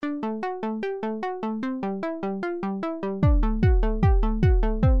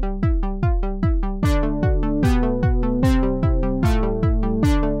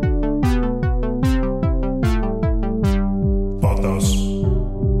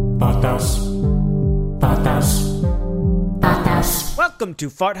Welcome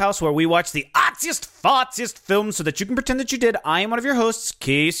to Fart House, where we watch the artsiest, fartsiest films so that you can pretend that you did. I am one of your hosts,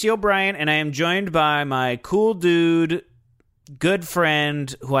 Casey O'Brien, and I am joined by my cool dude, good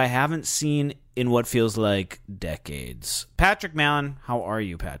friend, who I haven't seen in what feels like decades. Patrick Mallon, how are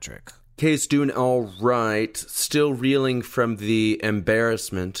you, Patrick? Case doing all right. Still reeling from the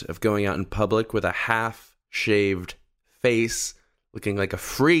embarrassment of going out in public with a half-shaved face, looking like a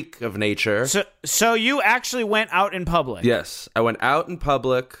freak of nature. So you actually went out in public? Yes, I went out in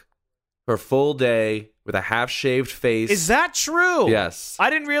public for a full day with a half-shaved face. Is that true? Yes. I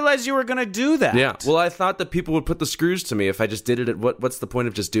didn't realize you were going to do that. Yeah. Well, I thought that people would put the screws to me if I just did it at what's the point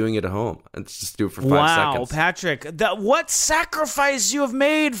of just doing it at home? And just do it for 5 seconds. Wow, Patrick. What sacrifice you have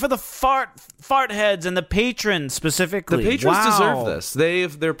made for the fart heads and the patrons specifically. The patrons deserve this.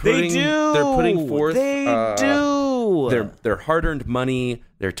 They're putting forth their hard-earned money,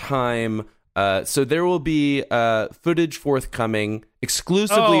 their time. So there will be footage forthcoming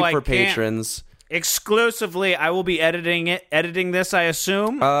exclusively for patrons. Exclusively, I will be editing this, I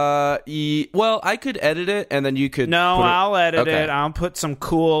assume. Well, I could edit it, and then you could. No, I'll edit it. I'll put some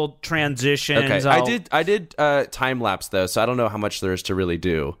cool transitions. Okay, I did time lapse though, so I don't know how much there is to really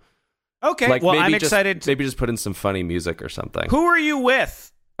do. Okay, well, I'm excited. Maybe just put in some funny music or something. Who are you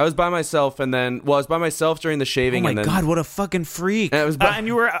with? I was by myself, and then I was by myself during the shaving. Oh my god, what a fucking freak! And, and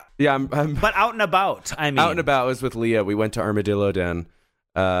you were but out and about. I mean, out and about. I was with Leah. We went to Armadillo Den.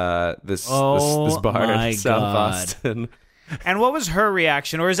 This bar in South Boston. And what was her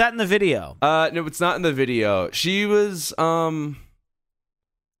reaction, or is that in the video? No, it's not in the video. She was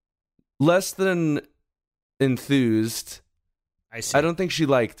less than enthused. I see. I don't think she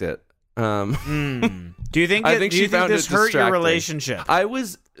liked it. Do you think? This hurt your relationship? I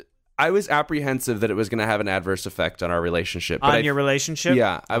was apprehensive that it was going to have an adverse effect on our relationship. Your relationship?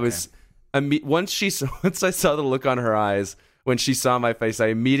 Yeah, I was. Once I saw the look on her eyes. When she saw my face, I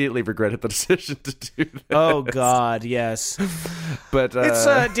immediately regretted the decision to do this. Oh, God, yes. But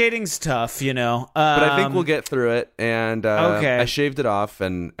it's dating's tough, you know. But I think we'll get through it. And okay. I shaved it off,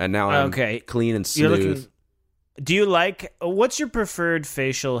 and now I'm clean and smooth. What's your preferred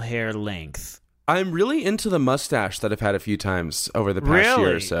facial hair length? I'm really into the mustache that I've had a few times over the past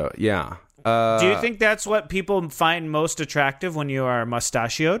year or so. Yeah. Do you think that's what people find most attractive when you are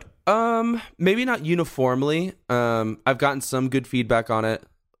mustachioed? Maybe not uniformly. I've gotten some good feedback on it.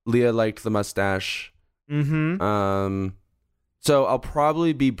 Leah liked the mustache. Mm-hmm. So I'll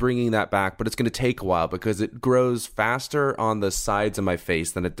probably be bringing that back, but it's going to take a while because it grows faster on the sides of my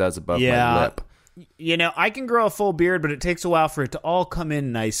face than it does above my lip. You know, I can grow a full beard, but it takes a while for it to all come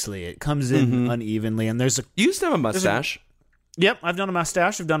in nicely. It comes in unevenly, and You used to have a mustache. Yep, I've done a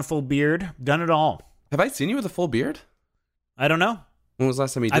mustache. I've done a full beard. Done it all. Have I seen you with a full beard? I don't know. When was the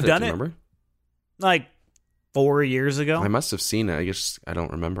last time you did I've it? done Do you remember? Like 4 years ago. I must have seen it. I guess I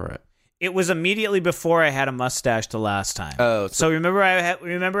don't remember it. It was immediately before I had a mustache the last time. Oh, so remember I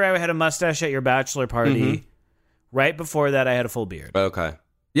had a mustache at your bachelor party. Mm-hmm. Right before that, I had a full beard. Okay.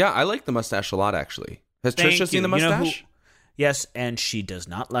 Yeah, I like the mustache a lot, actually. Has Trisha seen the mustache? Yes, and she does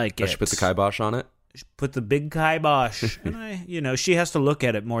not like it. She put the kibosh on it? She put the big kibosh. And she has to look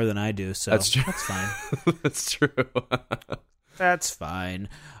at it more than I do, so that's fine. That's true. That's fine.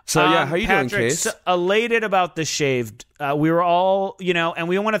 So, how are you doing, Case? So elated about the shaved. We were all, and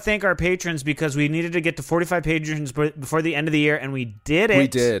we want to thank our patrons because we needed to get to 45 patrons before the end of the year, and we did it. We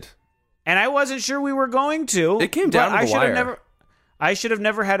did. And I wasn't sure we were going to. It came down to the wire. I should have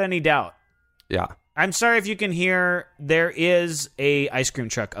never had any doubt. Yeah. I'm sorry if you can hear, there is a ice cream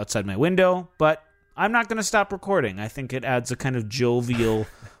truck outside my window, but I'm not going to stop recording. I think it adds a kind of jovial,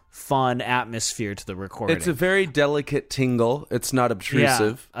 fun atmosphere to the recording. It's a very delicate tingle. It's not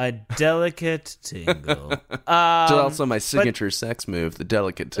obtrusive. Yeah, a delicate tingle. It's also my signature sex move, the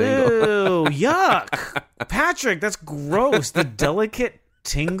delicate tingle. Ew, yuck. Patrick, that's gross. The delicate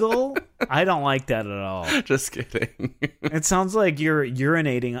tingle? I don't like that at all. Just kidding. It sounds like you're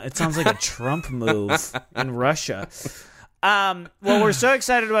urinating. It sounds like a Trump move in Russia. Well, we're so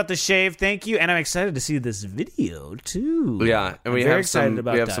excited about the shave. Thank you, and I'm excited to see this video too. Yeah, and we have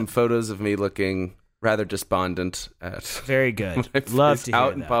some photos of me looking rather despondent at. Very good. Love to hear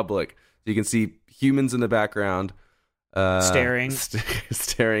out in public. You can see humans in the background, staring,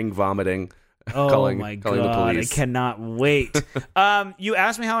 vomiting. Oh my god! The police. I cannot wait. You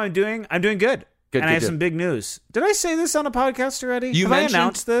asked me how I'm doing. I'm doing good. And I have some big news. Did I say this on a podcast already? Have I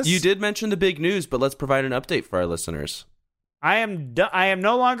announced this? You did mention the big news, but let's provide an update for our listeners. I am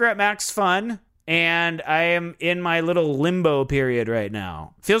no longer at Max Fun, and I am in my little limbo period right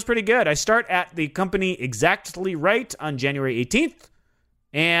now. Feels pretty good. I start at the company exactly right on January 18th.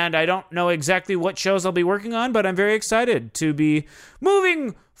 And I don't know exactly what shows I'll be working on, but I'm very excited to be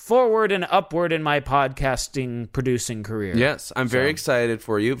moving forward and upward in my podcasting producing career. Yes, I'm very excited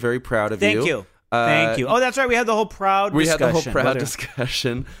for you. Very proud of you. Thank you. Thank you. Oh, that's right. We had the whole proud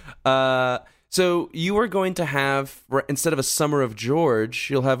discussion. So you are going to have, instead of a Summer of George,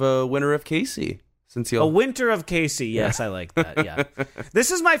 you'll have a Winter of Casey. A Winter of Casey. Yes, I like that. Yeah.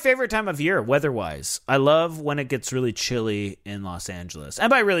 This is my favorite time of year, weather-wise. I love when it gets really chilly in Los Angeles. And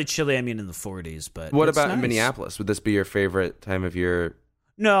by really chilly, I mean in the 40s. But what about in Minneapolis? Would this be your favorite time of year?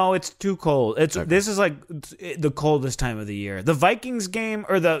 No, it's too cold. This is like the coldest time of the year. The Vikings game,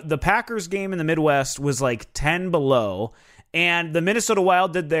 or the Packers game in the Midwest was like 10 below. And the Minnesota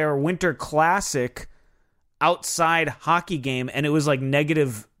Wild did their Winter Classic outside hockey game, and it was like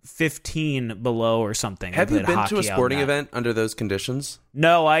negative 15 below or something. Have you been to a sporting event under those conditions?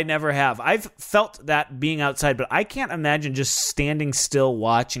 No, I never have. I've felt that being outside, but I can't imagine just standing still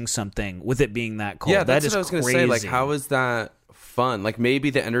watching something with it being that cold. Yeah, that's what I was going to say. Like, how is that fun? Like,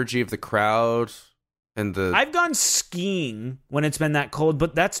 maybe the energy of the crowd and the... I've gone skiing when it's been that cold,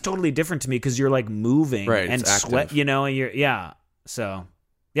 but that's totally different to me because you're like moving and sweat, and you're, So,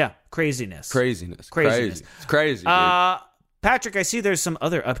 yeah, craziness. It's crazy, dude. Patrick, I see there's some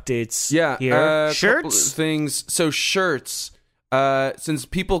other updates here. Shirts? Things. So shirts, since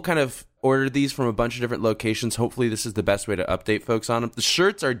people kind of ordered these from a bunch of different locations, hopefully this is the best way to update folks on them. The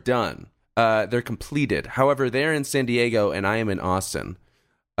shirts are done. They're completed. However, they're in San Diego and I am in Austin.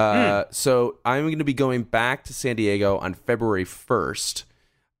 So I'm going to be going back to San Diego on February 1st.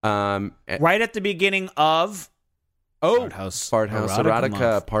 Right at the beginning of... Farthouse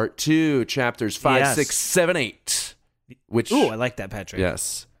Erotica Part 2, Chapters 5, 6, 7, 8. I like that, Patrick.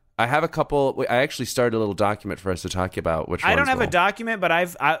 Yes. I have a couple. I actually started a little document for us to talk about which ones. I don't have a document, but I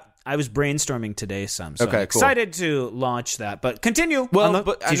was brainstorming today some. So I'm excited to launch that. But continue. Well,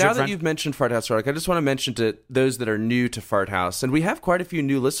 but now that you've mentioned Farthouse Erotica, I just want to mention to those that are new to Farthouse, and we have quite a few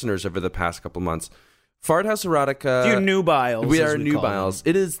new listeners over the past couple months. Farthouse Erotica. You nubiles. We are nubiles.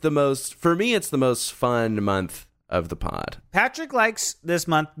 It is for me, it's the most fun month of the pod. Patrick likes this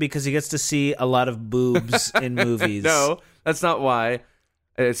month because he gets to see a lot of boobs in movies. No, that's not why.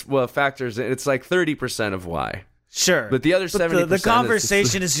 It's factors. It's like 30% of why. Sure, but the other 70%. The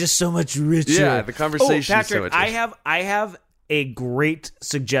conversation is just so much richer. Yeah, the conversation. Patrick, is so much richer. I have a great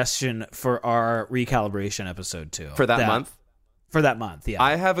suggestion for our recalibration episode too. For that month. For that month, yeah.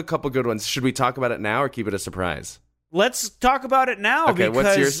 I have a couple good ones. Should we talk about it now or keep it a surprise? Let's talk about it now. Okay, because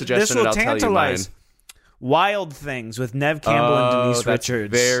what's your suggestion? This will I'll tantalize. Tell you mine. Wild Things with Nev Campbell and Denise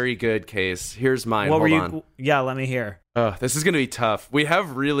Richards. Very good case. Here's mine. Hold on. On. Yeah, let me hear. Oh, this is going to be tough. We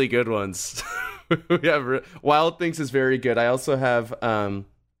have really good ones. Wild Things is very good. I also have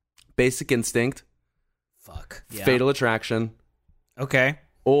Basic Instinct. Fuck. Yeah. Fatal Attraction. Okay.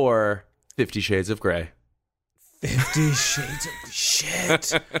 Or 50 Shades of Grey. 50 Shades of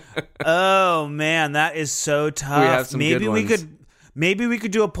shit. Oh man, that is so tough. We have some good ones. Maybe we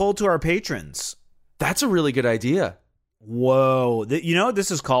could do a poll to our patrons. That's a really good idea. Whoa. You know what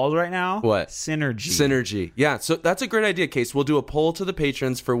this is called right now? What? Synergy. Yeah, so that's a great idea, Case. We'll do a poll to the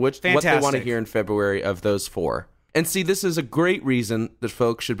patrons for what they want to hear in February of those four. And see, this is a great reason that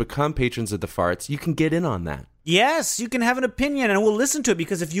folks should become patrons of the Farts. You can get in on that. Yes, you can have an opinion, and we'll listen to it,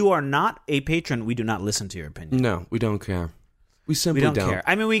 because if you are not a patron, we do not listen to your opinion. No, we don't care. We simply don't care.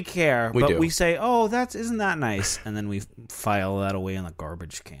 I mean, we care, but we say, "Oh, isn't that nice?" And then we file that away in the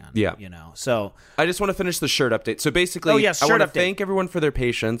garbage can. Yeah, So I just want to finish the shirt update. So basically, I want to thank everyone for their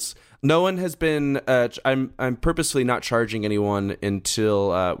patience. No one has been. I'm purposely not charging anyone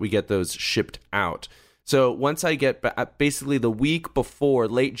until we get those shipped out. So once I get basically the week before,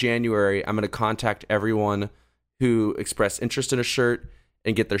 late January, I'm going to contact everyone who expressed interest in a shirt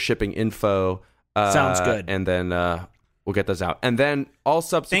and get their shipping info. Sounds good. And then we'll get those out. And then all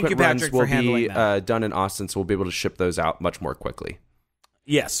subsequent runs will be done in Austin, so we'll be able to ship those out much more quickly.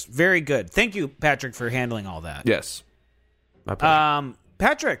 Yes, very good. Thank you, Patrick, for handling all that. Yes. My pleasure.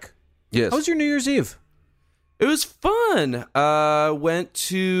 Patrick. Yes. How was your New Year's Eve? It was fun. Went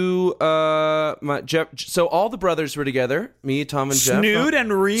to my Jeff. So all the brothers were together. Me, Tom, and Jeff. Snood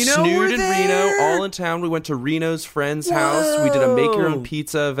and Reno. Snood and Reno, all in town. We went to Reno's friend's house. We did a make your own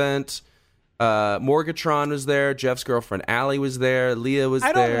pizza event. Morgatron was there. Jeff's girlfriend Allie was there. Leah was there.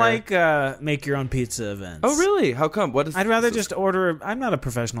 I don't like make your own pizza events. Oh really? How come? I'd rather just order. I'm not a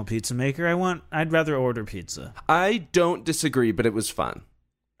professional pizza maker. I'd rather order pizza. I don't disagree, but it was fun.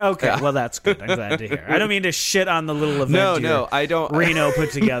 Okay, well that's good. I'm glad to hear. I don't mean to shit on the little event. No, I don't. Reno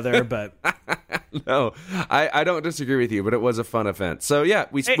put together, but No, I don't disagree with you, but it was a fun event. So yeah,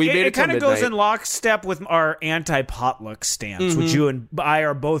 we made it. It kind of goes in lockstep with our anti-potluck stance, which you and I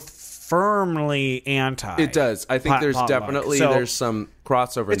are both firmly anti. It does. I think there's definitely there's some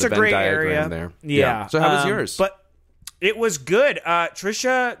crossover in the Venn diagram there. Yeah. So how was yours? But it was good.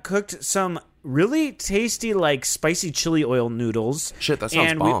 Trisha cooked some really tasty, like spicy chili oil noodles. Shit, that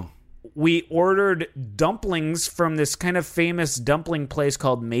sounds bomb. We ordered dumplings from this kind of famous dumpling place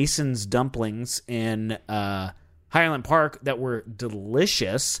called Mason's Dumplings in Highland Park that were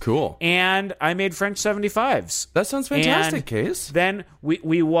delicious. Cool. And I made French 75s. That sounds fantastic, Case. Then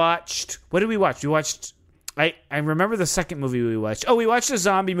we watched... What did we watch? We watched... I remember the second movie we watched. Oh, we watched a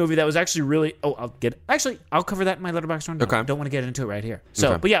zombie movie that was actually really... Oh, I'll cover that in my Letterboxd rundown. Okay. Don't want to get into it right here.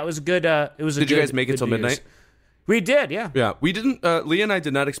 So, But yeah, it was a good... Did you guys make it till midnight? We did, yeah. Yeah, we didn't... Leah and I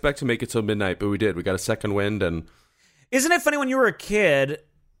did not expect to make it till midnight, but we did. We got a second wind and... Isn't it funny when you were a kid,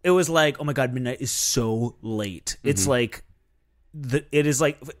 it was like, oh my God, midnight is so late. It's like... It is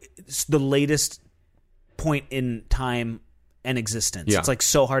like the latest point in time and existence. Yeah. It's like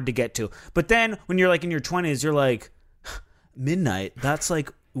so hard to get to. But then when you're like in your 20s, you're like, midnight, that's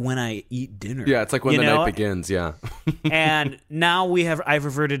like when I eat dinner. Yeah, it's like when the night begins, yeah. And now I've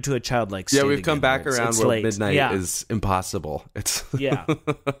reverted to a childlike state. Yeah, we've come back around where late. midnight is impossible. It's Yeah.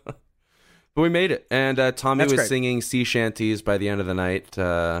 But we made it. And Tommy was singing sea shanties by the end of the night.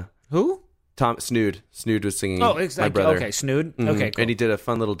 Who? Snood. Snood was singing. Oh, exactly. My brother. Okay, Snood. Mm-hmm. Okay, cool. And he did a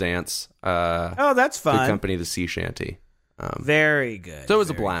fun little dance. Oh, that's fun. To accompany the sea shanty. Very good. So it was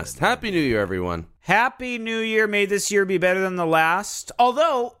a blast. Happy New Year, everyone. Happy New Year. May this year be better than the last.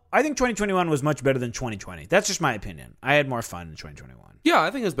 Although, I think 2021 was much better than 2020. That's just my opinion. I had more fun in 2021. Yeah, I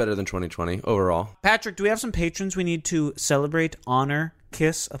think it was better than 2020 overall. Patrick, do we have some patrons we need to celebrate, honor,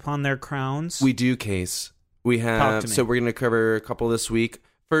 kiss upon their crowns? We do, Case. We have. So we're going to cover a couple this week.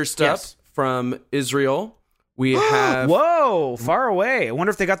 First up, from Israel, we have... Whoa, far away. I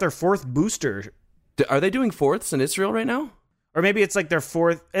wonder if they got their fourth booster. Are they doing fourths in Israel right now? Or maybe it's like their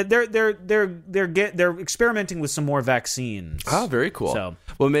fourth. They're experimenting with some more vaccines. Oh, very cool. So,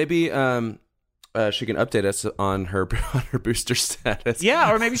 well, maybe she can update us on her booster status.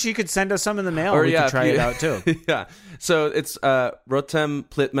 Yeah, or maybe she could send us some in the mail. Or we could try it out too. Yeah. So it's Rotem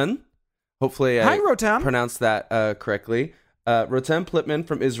Plitman. Hopefully, Hi, Rotem. Pronounced that correctly. Rotem Plitman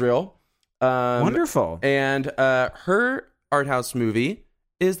from Israel. Wonderful. And her art house movie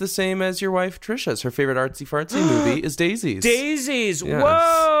is the same as your wife Trisha's. Her favorite artsy-fartsy movie is Daisies. Daisies! Yes.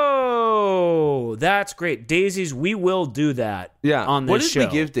 Whoa! That's great. Daisies, we will do that on this show.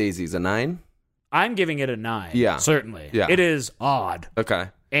 What did we give Daisies? A 9? I'm giving it a 9. Yeah. Certainly. Yeah. It is odd. Okay.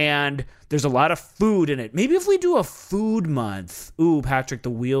 And there's a lot of food in it. Maybe if we do a food month. Ooh, Patrick,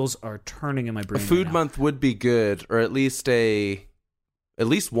 the wheels are turning in my brain. A food month would be good, or at least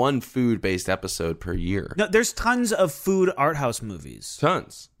one food-based episode per year. No, there's tons of food art house movies.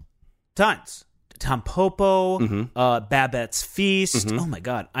 Tons. Tampopo, Babette's Feast. Oh my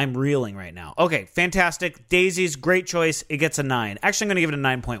God, I'm reeling right now. Okay, fantastic. Daisies, great choice. It gets a 9. Actually, I'm going to give it a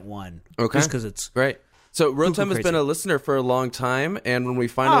 9.1. Okay. Just because it's... Great. So Rotem has been a listener for a long time, and when we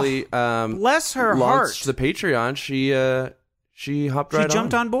finally bless her launched heart. the Patreon, she hopped right on. She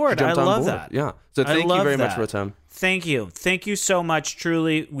jumped on board. I love that. Yeah. So thank you very much, Rotem. Thank you. Thank you so much.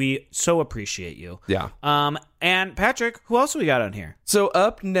 Truly, we so appreciate you. Yeah. And Patrick, who else we got on here? So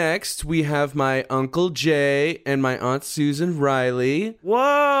up next, we have my Uncle Jay and my Aunt Susan Riley.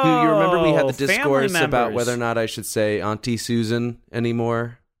 Whoa. Who, you remember we had the discourse about whether or not I should say Auntie Susan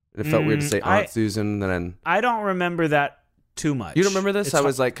anymore? It felt weird to say Aunt Susan. And then I don't remember that too much. You don't remember this? I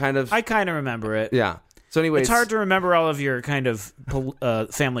was like kind of... I kind of remember it. Yeah. So anyways, it's hard to remember all of your kind of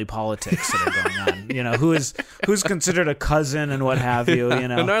family politics that are going on. You know, who's considered a cousin and what have you. You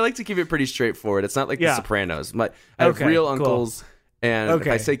know, no, I like to keep it pretty straightforward. It's not like The Sopranos. I have real uncles, and if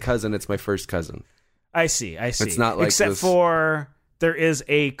I say cousin, it's my first cousin. I see. It's not like except for there is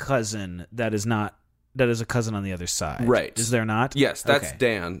a cousin that is a cousin on the other side. Right? Is there not? Yes, that's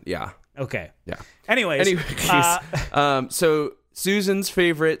Dan. Yeah. Okay. Yeah. Anyways, so. Susan's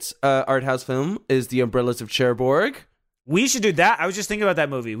favorite art house film is The Umbrellas of Cherbourg. We should do that. I was just thinking about that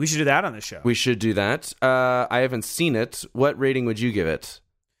movie. We should do that on the show. We should do that. I haven't seen it. What rating would you give it?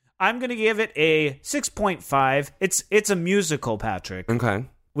 I'm going to give it a 6.5. It's a musical, Patrick. Okay.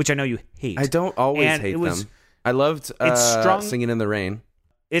 Which I know you hate. I don't always hate them. I loved Singing in the Rain.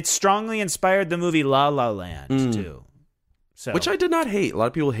 It strongly inspired the movie La La Land, too. So, which I did not hate. A lot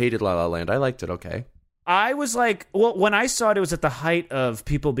of people hated La La Land. I liked it okay. I was like, well, when I saw it, it was at the height of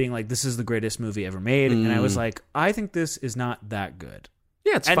people being like, this is the greatest movie ever made. And I was like, I think this is not that good.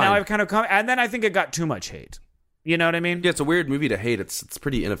 Yeah, it's fine. And now I've kind of come, and then I think it got too much hate. You know what I mean? Yeah, it's a weird movie to hate. It's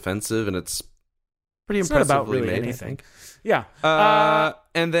pretty inoffensive, and it's pretty it's not about impressively really made, anything. I think. Yeah.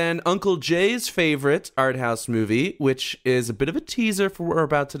 And then Uncle Jay's favorite art house movie, which is a bit of a teaser for what we're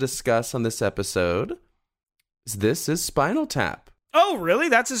about to discuss on this episode, is Spinal Tap. Oh, really?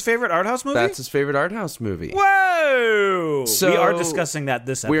 That's his favorite art house movie? That's his favorite art house movie. Whoa! So we are discussing that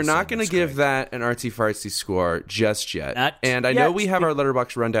this episode. We're not going to give that an artsy-fartsy score just yet. Not and I yet. know we have our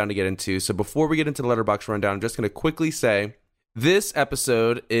Letterboxd rundown to get into, so before we get into the Letterboxd rundown, I'm just going to quickly say this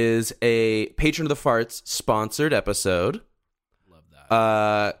episode is a Patron of the Farts sponsored episode. Love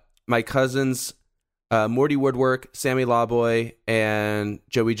that. My cousins, Morty Woodwork, Sammy Lawboy, and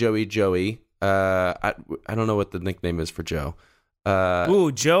Joey. I don't know what the nickname is for Joe.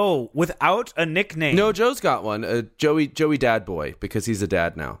 Ooh, Joe, without a nickname. No, Joe's got one. Joey Dad Boy, because he's a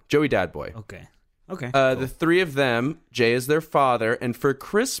dad now. Joey Dad Boy. Okay. Cool. The three of them, Jay is their father, and for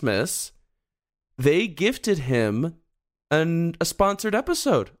Christmas, they gifted him a sponsored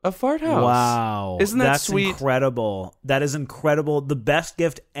episode of Fart House. Wow. Isn't that That's sweet? incredible. That is incredible. The best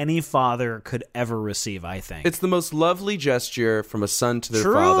gift any father could ever receive, I think. It's the most lovely gesture from a son to their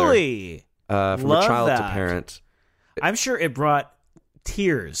Truly. father. From Love a child that. to parent. I'm sure it brought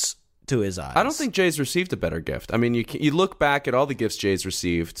tears to his eyes. I don't think Jay's received a better gift. I mean, you look back at all the gifts Jay's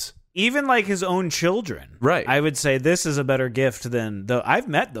received. Even like his own children. Right. I would say this is a better gift than... I've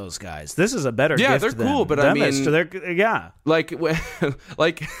met those guys. This is a better gift they're than cool, but I them. mean... Yeah. Like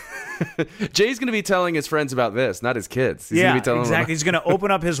Jay's going to be telling his friends about this, not his kids. He's gonna be telling exactly. them He's going to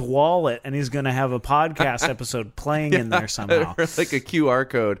open up his wallet and he's going to have a podcast episode playing in there somehow. Or like a QR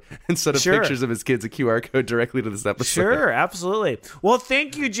code instead of pictures of his kids, a QR code directly to this episode. Sure, absolutely. Well,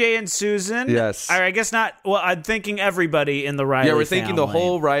 thank you, Jay and Susan. Yes. I guess not. Well, I'm thanking everybody in the Riley Yeah, we're thanking the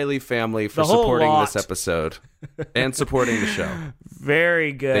whole Riley family for The whole supporting lot. this episode and supporting the show.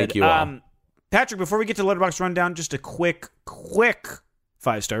 Very good. Thank you all. Patrick, before we get to Letterboxd Rundown, just a quick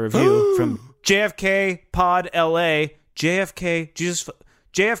 5-star review from JFK Pod LA. JFK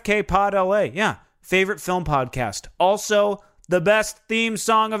Pod LA. Yeah. Favorite film podcast. Also, the best theme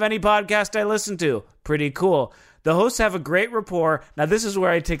song of any podcast I listen to. Pretty cool. The hosts have a great rapport. Now, this is where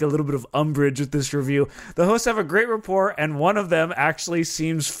I take a little bit of umbrage with this review. The hosts have a great rapport, and one of them actually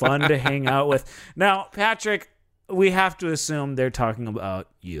seems fun to hang out with. Now, Patrick, we have to assume they're talking about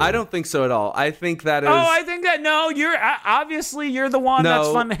you. I don't think so at all. I think that is... Oh, I think that... No, you're the one that's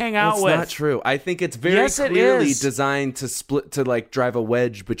fun to hang out with. That's not true. I think it's very clearly designed to like drive a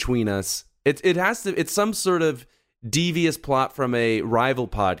wedge between us. It has to... It's some sort of devious plot from a rival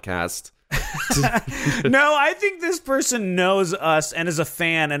podcast. No, I think this person knows us and is a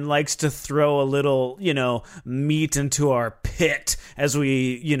fan and likes to throw a little, meat into our pit as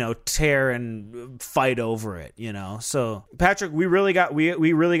we, tear and fight over it, So, Patrick, we really got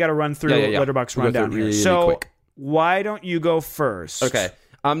to run through Letterboxd Rundown here. So, quick. Why don't you go first? Okay.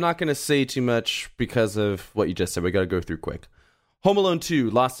 I'm not going to say too much because of what you just said. We got to go through quick. Home Alone 2,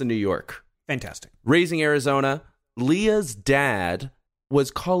 Lost in New York. Fantastic. Raising Arizona. Leah's dad was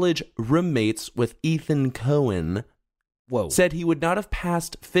college roommates with Ethan Coen. Whoa. Said he would not have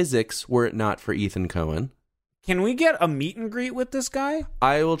passed physics were it not for Ethan Coen. Can we get a meet and greet with this guy?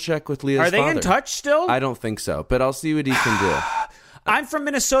 I will check with Leah's father. Are they father. in touch still? I don't think so, but I'll see what he can do. I'm from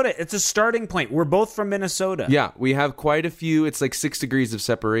Minnesota. It's a starting point. We're both from Minnesota. Yeah, we have quite a few. It's like 6 degrees of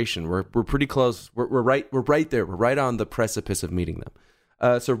separation. We're pretty close. We're right there. We're right on the precipice of meeting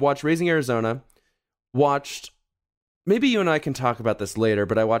them. So watched Raising Arizona. Watched... Maybe you and I can talk about this later,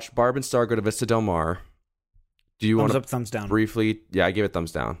 but I watched Barb and Star go to Vista Del Mar. Do you want to... Thumbs up, thumbs down. Briefly... Yeah, I gave it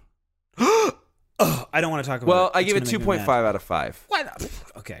thumbs down. I don't want to talk about it. Well, I give it 2.5 out of 5. What?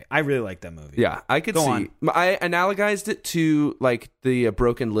 Okay, I really like that movie. Yeah, I could Go see. on. I analogized it to like the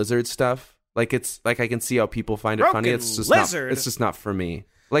Broken Lizard stuff. Like it's like I can see how people find it funny. It's just Lizard? not. It's just not for me.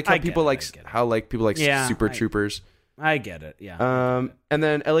 Like how people like Super Troopers. I get it. Yeah. And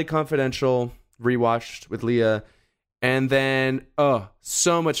then LA Confidential rewatched with Leah, and then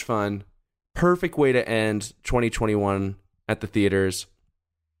so much fun. Perfect way to end 2021 at the theaters.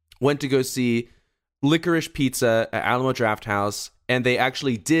 Went to go see Licorice Pizza at Alamo Drafthouse, and they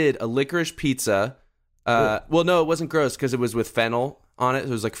actually did a licorice pizza. Well, no, it wasn't gross because it was with fennel on it. It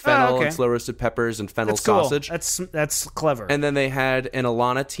was like fennel and slow roasted peppers and fennel sausage. That's clever. And then they had an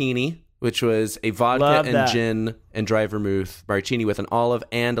Alana Teeny, which was a vodka and gin and dry vermouth martini with an olive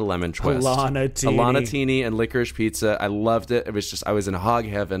and a lemon twist. Alana Teeny and licorice pizza. I loved it. It was just I was in hog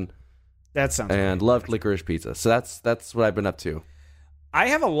heaven. That sounds and loved licorice pizza. So that's what I've been up to. I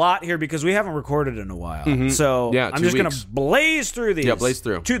have a lot here because we haven't recorded in a while. Mm-hmm. So I'm just going to blaze through these. Yeah, blaze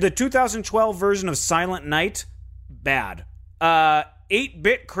through. To the 2012 version of Silent Night, bad.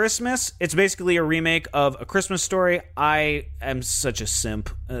 8-Bit Christmas. It's basically a remake of A Christmas Story. I am such a simp.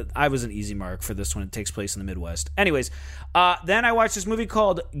 I was an easy mark for this one. It takes place in the Midwest. Anyways, then I watched this movie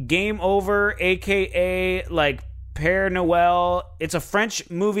called Game Over, a.k.a. like Père Noël. It's a French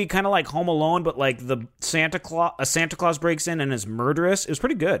movie, kind of like Home Alone, but like a Santa Claus breaks in and is murderous. It was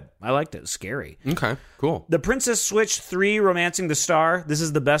pretty good. I liked it. It was scary. Okay, cool. The Princess Switch 3, Romancing the Star. This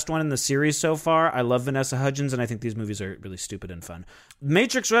is the best one in the series so far. I love Vanessa Hudgens, and I think these movies are really stupid and fun.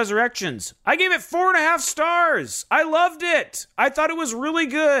 Matrix Resurrections. I gave it 4.5 stars. I loved it. I thought it was really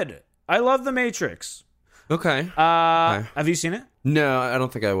good. I love The Matrix. Okay. Have you seen it? No, I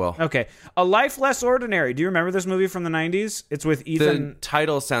don't think I will. Okay. A Life Less Ordinary. Do you remember this movie from the 90s? It's with Ethan... The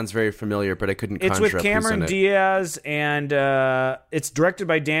title sounds very familiar, but I couldn't conjure up It's with Cameron Diaz, and it's directed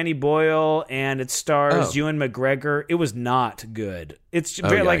by Danny Boyle, and it stars Ewan McGregor. It was not good. It's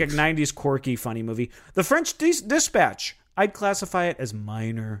very like a 90s quirky, funny movie. The French Dispatch. I'd classify it as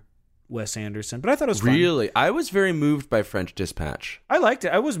minor Wes Anderson, but I thought it was fun. Really? I was very moved by French Dispatch. I liked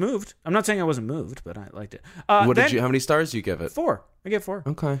it. I was moved. I'm not saying I wasn't moved, but I liked it. How many stars do you give it? 4. I get 4.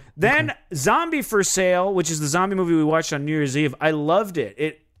 Okay. Then Zombie for Sale, which is the zombie movie we watched on New Year's Eve. I loved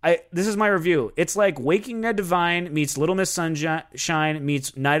it. This is my review. It's like Waking Ned Devine meets Little Miss Sunshine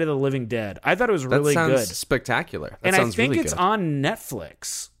meets Night of the Living Dead. I thought it was really good. That sounds spectacular. And I think it's on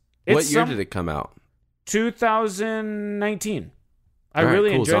Netflix. What year did it come out? 2019. I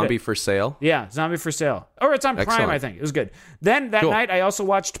really enjoyed it. Zombie for Sale? Yeah, Zombie for Sale. Or it's on Prime, I think. It was good. Then that night, I also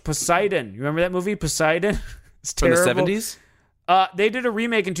watched Poseidon. You remember that movie, Poseidon? It's terrible. From the 70s? They did a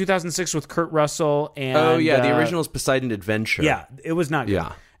remake in 2006 with Kurt Russell. And the original is Poseidon Adventure. Yeah, it was not good.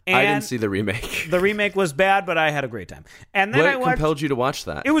 Yeah. And I didn't see the remake. The remake was bad, but I had a great time. And then what compelled you to watch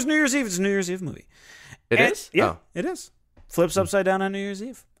that? It was New Year's Eve. It's a New Year's Eve movie. It is? Yeah, it is. Flips upside down on New Year's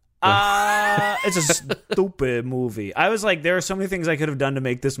Eve. It's a stupid movie. I was like, there are so many things I could have done to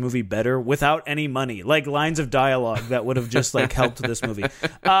make this movie better without any money, like lines of dialogue that would have just like helped this movie.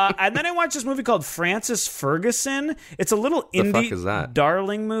 And then I watched this movie called Francis Ferguson. It's a little indie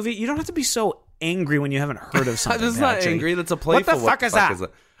darling movie. You don't have to be so angry when you haven't heard of something. That's not angry. That's a playful. What the fuck is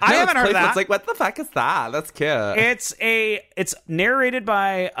that? I haven't heard of that. It's like, what the fuck is that? That's cute. It's narrated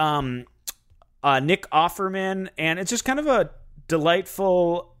by Nick Offerman, and it's just kind of a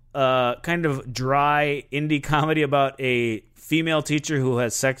delightful, kind of dry indie comedy about a female teacher who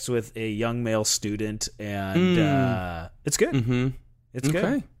has sex with a young male student, and it's good. Mm-hmm. It's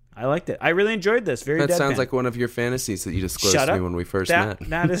good. I liked it. I really enjoyed this. Very. That sounds like one of your fantasies that you disclosed to me when we first met.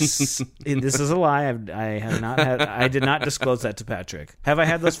 That is. This is a lie. I have not had. I did not disclose that to Patrick. Have I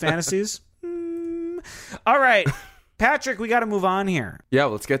had those fantasies? All right, Patrick. We got to move on here. Yeah,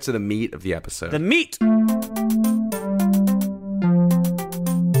 let's get to the meat of the episode. The meat.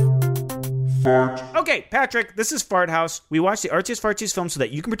 Okay, Patrick, this is Fart House. We watch the artsiest fartsiest film so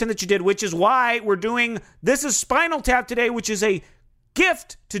that you can pretend that you did, which is why we're doing This is Spinal Tap today, which is a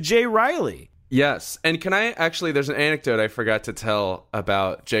gift to Jay Riley. Yes, and can I actually, there's an anecdote I forgot to tell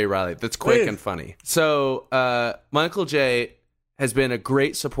about Jay Riley that's quick and funny. So, my Uncle Jay has been a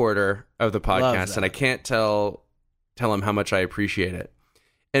great supporter of the podcast, and I can't tell him how much I appreciate it.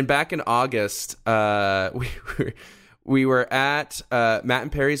 And back in August, we were at Matt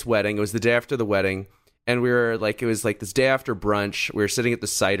and Perry's wedding. It was the day after the wedding, and it was like this day after brunch. We were sitting at the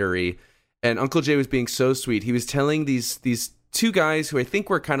cidery, and Uncle Jay was being so sweet. He was telling these two guys who I think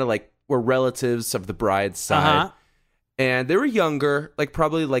were kind of like were relatives of the bride's side, and they were younger, like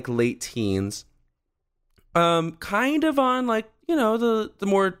probably like late teens, kind of on like the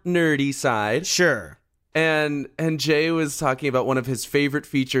more nerdy side, sure. And Jay was talking about one of his favorite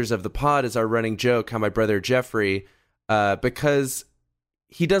features of the pod is our running joke, how my brother Jeffrey. Because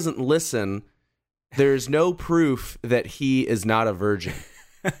he doesn't listen, there's no proof that he is not a virgin.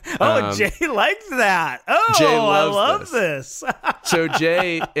 Jay liked that. Oh, Jay I love this. So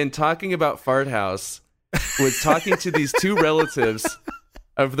Jay, in talking about Fart House, was talking to these two relatives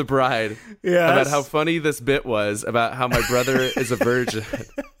of the bride about how funny this bit was about how my brother is a virgin.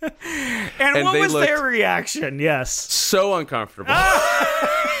 And what was their reaction? Yes. So uncomfortable.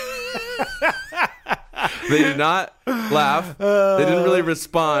 They did not laugh. They didn't really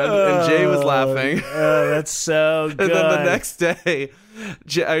respond, and Jay was laughing. That's so good. And then the next day,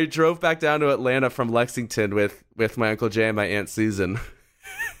 I drove back down to Atlanta from Lexington with my Uncle Jay and my Aunt Susan.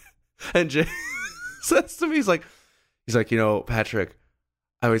 And Jay says to me, he's like, Patrick,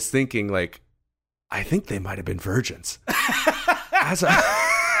 I was thinking, like, I think they might have been virgins.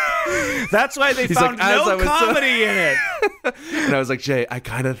 That's why they found no comedy in it. And I was like, Jay, I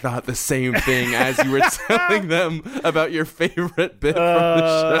kind of thought the same thing as you were telling them about your favorite bit from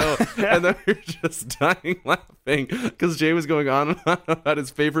the show. And then we were just dying laughing because Jay was going on and on about his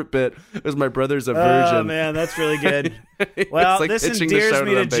favorite bit. It was my brother's aversion. Oh, man, that's really good. Well, like this endears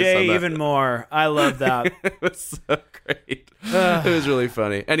me to Jay even more. I love that. It was so great. It was really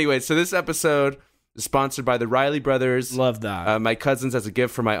funny. Anyway, so this episode is sponsored by the Riley Brothers. Love that. My cousins as a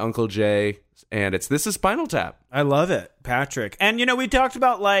gift from my Uncle Jay. And This is Spinal Tap. I love it, Patrick. And, we talked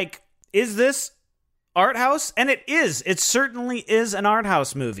about, like, is this art house? And it is. It certainly is an art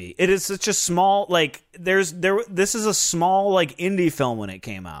house movie. It is such a small, like, this is a small, like, indie film when it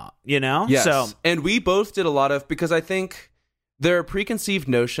came out, Yes. So, and we both did a lot of, because I think there are preconceived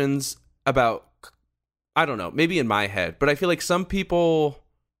notions about, I don't know, maybe in my head, but I feel like some people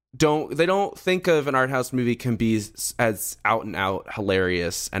don't think of an art house movie can be as out and out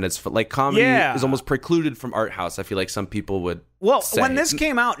hilarious, and it's like comedy is almost precluded from art house. I feel like some people would. Well, when this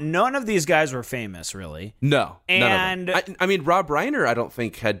came out, none of these guys were famous, really. No, and none of them. I mean, Rob Reiner, I don't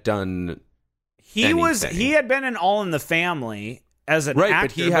think had done. He had been in All in the Family as an actor,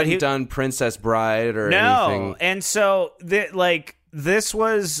 but he hadn't done Princess Bride or anything. And so this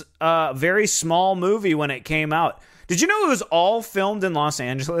was a very small movie when it came out. Did you know it was all filmed in Los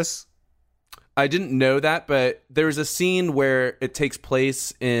Angeles? I didn't know that, but there's a scene where it takes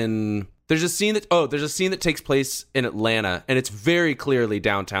place in. There's a scene that takes place in Atlanta, and it's very clearly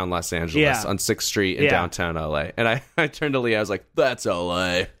downtown Los Angeles on 6th Street in downtown LA. And I turned to Lee, I was like, "That's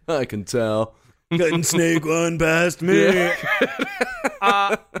LA. I can tell." Couldn't sneak one past me.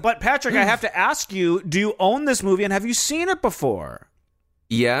 Yeah. But Patrick, I have to ask you: do you own this movie, and have you seen it before?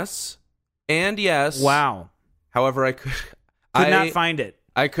 Yes, and yes. Wow. However, I could not find it.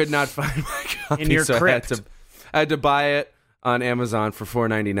 I could not find my copy in your crypt. I had to buy it on Amazon for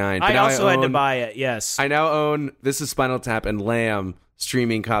 $4.99. I also had to buy it. Yes. I now own This is Spinal Tap and Lamb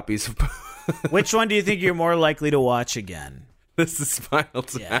streaming copies. Which one do you think you're more likely to watch again? This is Spinal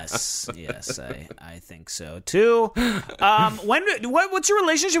Tap. Yes, I think so too. What's your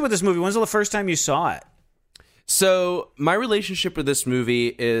relationship with this movie? When's the first time you saw it? So my relationship with this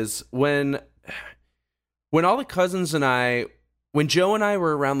movie is when all the cousins and when Joe and I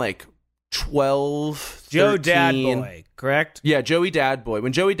were around like 12, 13. Joe Dad Boy, correct? Yeah, Joey Dad Boy.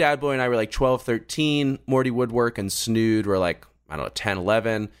 When Joey Dad Boy and I were like 12, 13, Morty Woodwork and Snood were like, I don't know, 10,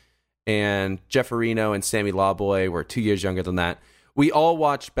 11. And Jefferino and Sammy Lawboy were 2 years younger than that. We all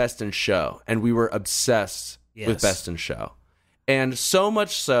watched Best in Show, and we were obsessed with Best in Show. And so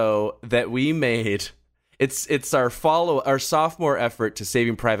much so that we made... It's our sophomore effort to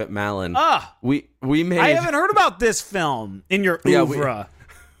Saving Private Malin. We made. I haven't heard about this film in your oeuvre.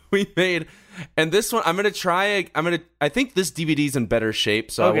 We made, and this one I think this DVD's in better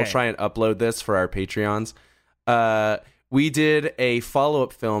shape, so I will try and upload this for our Patreons. We did a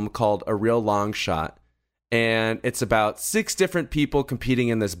follow-up film called A Real Long Shot, and it's about 6 different people competing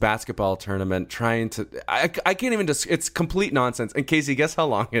in this basketball tournament, trying to. I can't even. It's complete nonsense. And Casey, guess how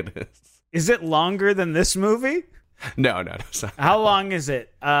long it is? Is it longer than this movie? No. How long is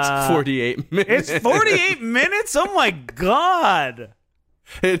it? It's 48 minutes. It's 48 minutes? Oh, my God.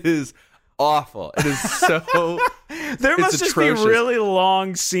 It is awful. It is so... There must just be really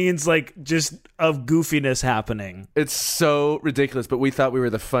long scenes, like, just of goofiness happening. It's so ridiculous, but we thought we were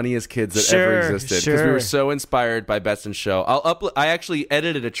the funniest kids that ever existed because we were so inspired by Best in Show. I actually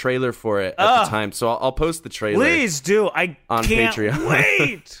edited a trailer for it at the time, so I'll post the trailer. Please do. On can't Patreon.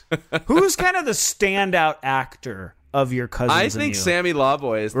 Wait. Who's kind of the standout actor of your cousins? I think Sammy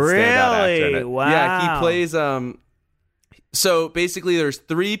Lawboy is the standout actor in it. Wow. Yeah, he plays. So basically, there's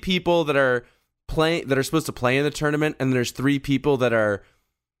 3 people that are supposed to play in the tournament, and there's 3 people that are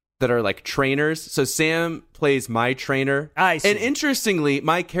like trainers. So Sam plays my trainer. I see. And interestingly,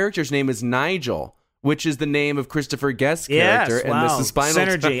 my character's name is Nigel, which is the name of Christopher Guest's character. Yes, and this is Spinal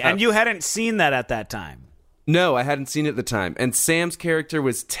Synergy. Tap. And you hadn't seen that at that time. No, I hadn't seen it at the time. And Sam's character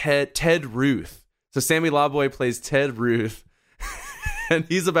was Ted Ruth. So Sammy Lawboy plays Ted Ruth. And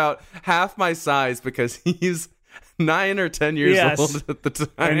he's about half my size because he's 9 or 10 years old at the time.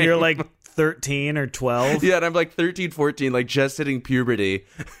 And you're like 13 or 12. Yeah, and I'm like 13, 14, like just hitting puberty.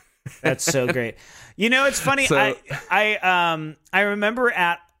 That's so great. It's funny. So, I remember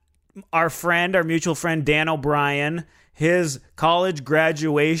at our mutual friend Dan O'Brien, his college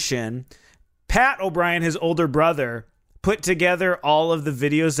graduation, Pat O'Brien, his older brother, put together all of the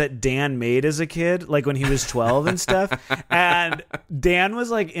videos that Dan made as a kid, like when he was 12 and stuff. And Dan was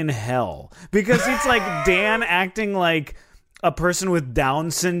like in hell because it's like Dan acting like a person with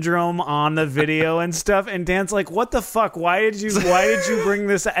Down syndrome on the video and stuff, and Dan's like, what the fuck, why did you bring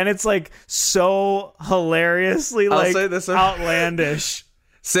this? And it's like so hilariously like outlandish.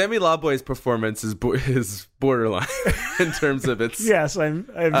 Sammy Laboy's performance is borderline in terms of its. Yes, I'm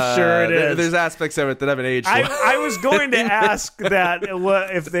sure it is. There's aspects of it that haven't aged. I was going to ask that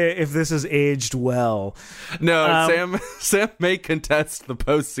if this has aged well. No, Sam may contest the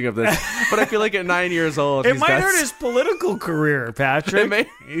posting of this, but I feel like at 9 years old, it might hurt his political career, Patrick.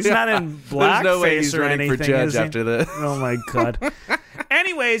 He's not in blackface. There's no way he's running for judge after this. Oh my god.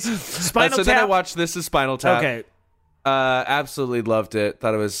 Anyways, Spinal Tap. So then I watched This Is Spinal Tap. Okay. Absolutely loved it.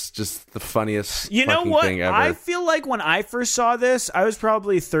 Thought it was just the funniest thing ever. I feel like when I first saw this, I was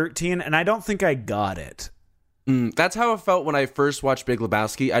probably 13, and I don't think I got it. That's how it felt when I first watched Big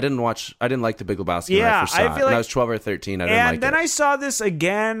Lebowski. I didn't like the Big Lebowski when I first saw it. When I was 12 or 13, I didn't like it. And then I saw this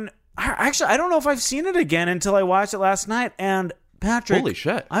again. Actually, I don't know if I've seen it again until I watched it last night, and Patrick, holy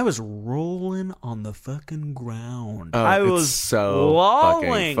shit! I was rolling on the fucking ground. Oh, I was so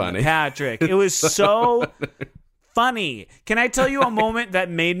lolling, funny. Patrick. It was so funny. Can I tell you a moment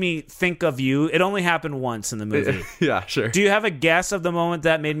that made me think of you? It only happened once in the movie. Yeah, sure. Do you have a guess of the moment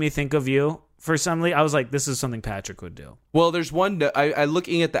that made me think of you? For some reason, I was like, this is something Patrick would do. Well, there's one. I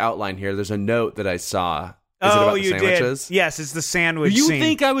looking at the outline here. There's a note that I saw. Is it about the you sandwiches? did. Yes, it's the sandwich You scene.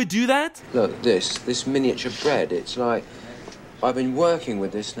 think I would do that? Look, this miniature bread, it's like, I've been working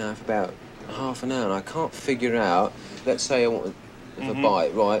with this now for about half an hour, and I can't figure out, let's say I want a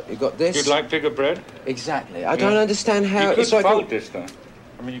bite, right? You got this? You'd like bigger bread? Exactly. I don't understand how... You could it's like fold this, though.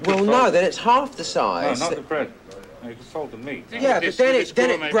 I mean, you could well, no, then it's half the No, size. not the bread. No, you could fold the meat. Yeah, but then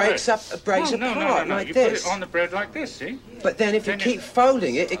it breaks apart No. like You this. put it on the bread like this, see? But then if you keep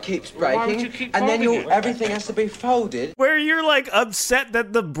folding it, it keeps breaking. Why would you keep and then folding it? everything has to be folded. Where you're like upset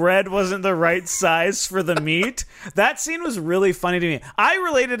that the bread wasn't the right size for the meat. That scene was really funny to me. I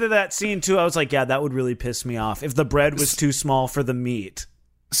related to that scene too. I was like, yeah, that would really piss me off if the bread was too small for the meat.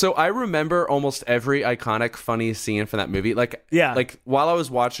 So I remember almost every iconic funny scene from that movie. Like while I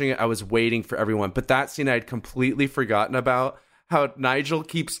was watching it, I was waiting for everyone. But that scene I had completely forgotten about. How Nigel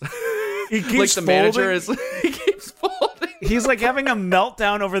keeps he keeps like the folding. Manager is he keeps folding. He's like having a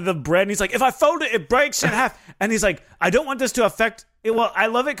meltdown over the bread, and he's like, if I fold it, it breaks in half. And he's like, I don't want this to affect it. Well, I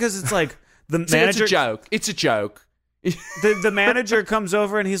love it because it's like the manager. It's a joke. It's a joke. The manager comes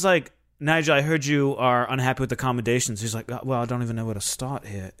over and he's like, Nigel, I heard you are unhappy with the accommodations. He's like, well, I don't even know where to start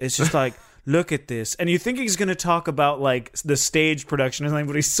here. It's just like, look at this. And you think he's going to talk about like the stage production or something,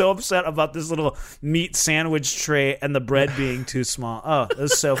 but he's so upset about this little meat sandwich tray and the bread being too small. Oh, it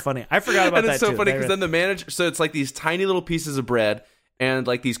was so funny. I forgot about that too. And it's so funny because then the manager, so it's like these tiny little pieces of bread and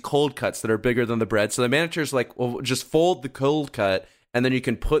like these cold cuts that are bigger than the bread. So the manager's like, well, just fold the cold cut and then you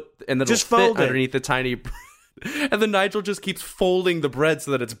can put, and then it'll fit underneath the tiny bread. And then Nigel just keeps folding the bread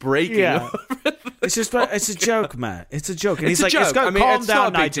so that it's breaking. Yeah. It's a joke, man. It's a joke. And he's like, calm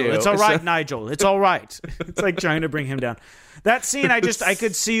down, Nigel. It's all right, Nigel. It's all right. It's like trying to bring him down. That scene, I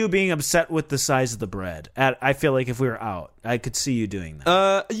could see you being upset with the size of the bread. I feel like if we were out, I could see you doing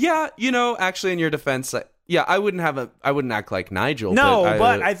that. Yeah, actually in your defense, I wouldn't act like Nigel. No,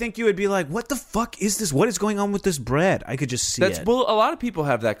 but I think you would be like, what the fuck is this? What is going on with this bread? I could just see it. Well, a lot of people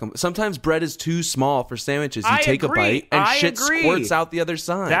have that. Sometimes bread is too small for sandwiches. You take a bite and shit squirts out the other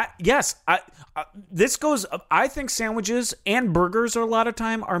side. Yes. This goes, I think sandwiches and burgers a lot of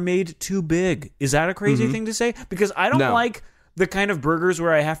time are made too big. Is that a crazy thing to say? Because I don't like the kind of burgers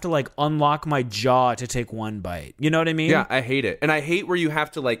where I have to like unlock my jaw to take one bite. You know what I mean? Yeah, I hate it. And I hate where you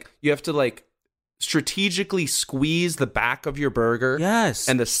have to strategically squeeze the back of your burger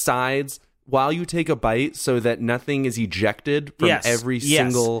and the sides while you take a bite so that nothing is ejected from every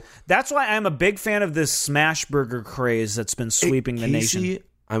single... That's why I'm a big fan of this smash burger craze that's been sweeping the nation.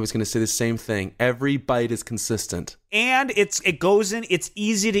 I was going to say the same thing. Every bite is consistent. And it goes in, it's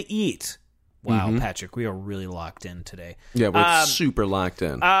easy to eat. Wow, Patrick, we are really locked in today. Yeah, we're super locked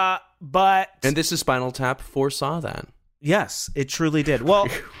in. And This Is Spinal Tap foresaw that. Yes, it truly did. Well,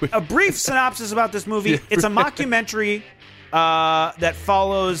 a brief synopsis about this movie. It's a mockumentary that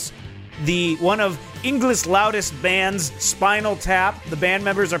follows one of England's loudest bands, Spinal Tap. The band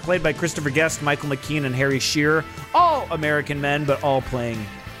members are played by Christopher Guest, Michael McKean, and Harry Shearer. All American men, but all playing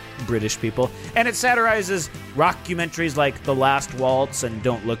British people. And it satirizes rockumentaries like The Last Waltz and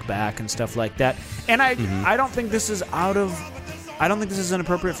Don't Look Back and stuff like that. And I don't think this is I don't think this is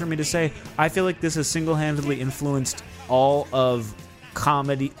inappropriate for me to say. I feel like this has single-handedly influenced all of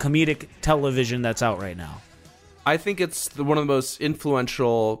comedic television that's out right now. I think it's one of the most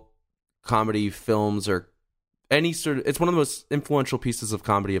influential comedy films or it's one of the most influential pieces of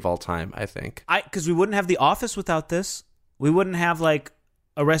comedy of all time, I think. Because we wouldn't have The Office without this. we wouldn't have like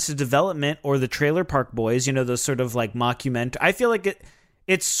Arrested Development or the Trailer Park Boys, you know, those sort of like mockumentary. I feel like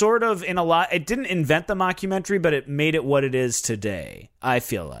it's sort of in a lot. It didn't invent the mockumentary, but it made it what it is today. I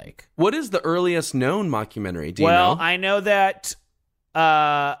feel like. What is the earliest known mockumentary? Do you know? Well, I know that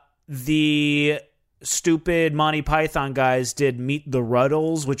the stupid Monty Python guys did Meet the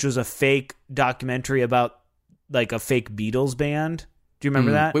Ruddles, which was a fake documentary about like a fake Beatles band. Do you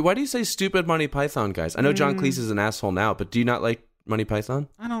remember that? Wait, why do you say stupid Monty Python guys? I know John Cleese is an asshole now, but do you not like Monty Python?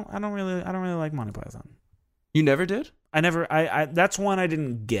 I don't really like Monty Python. You never did? I that's one I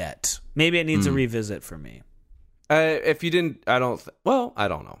didn't get. Maybe it needs a revisit for me. If you didn't, I don't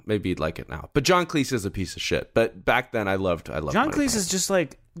know. Maybe you'd like it now. But John Cleese is a piece of shit. But back then, I loved John Monty Cleese Python. is just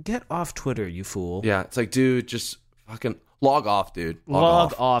like, get off Twitter, you fool. Yeah, it's like, dude, just fucking log off, dude.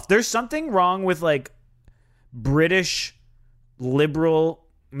 Log off. There's something wrong with like British liberal.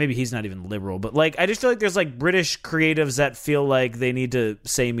 Maybe he's not even liberal, but like I just feel like there's like British creatives that feel like they need to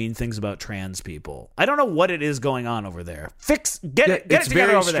say mean things about trans people. I don't know what it is going on over there. Get it together over there. It's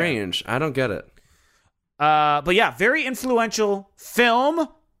very strange. I don't get it. But yeah, very influential film,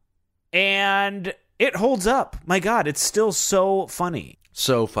 and it holds up. My God, it's still so funny.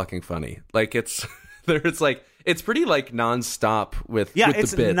 So fucking funny. Like it's it's pretty like nonstop with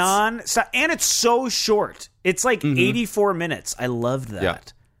it's the bits. nonstop, and it's so short. It's like 84 minutes. I loved that. Yeah.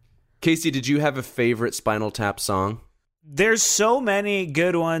 Casey, did you have a favorite Spinal Tap song? There's so many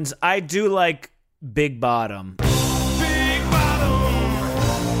good ones. I do like Big Bottom. Big bottom,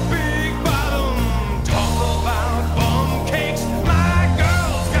 talk about bum cakes, my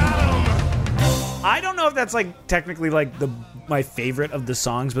girl's got 'em. I don't know if that's like technically like my favorite of the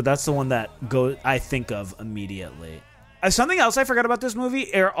songs, but that's the one that I think of immediately. Something else I forgot about this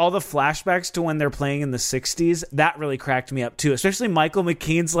movie are all the flashbacks to when they're playing in the 60s. That really cracked me up too, especially Michael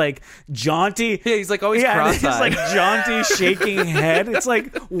McKean's like jaunty. Yeah, he's like always cross-eyed. His like jaunty shaking head. It's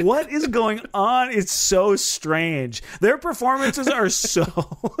like, what is going on? It's so strange. Their performances are so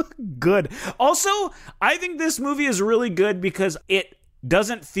good. Also, I think this movie is really good because it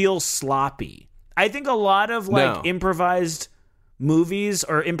doesn't feel sloppy. I think a lot of improvised movies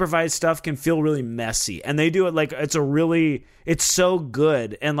or improvised stuff can feel really messy, and they do it like it's so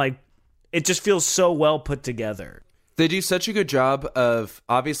good, and like it just feels so well put together. They do such a good job of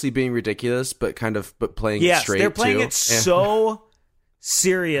obviously being ridiculous, but playing it straight. Yes, they're playing too. it so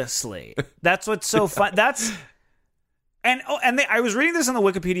seriously. That's what's so fun. I was reading this on the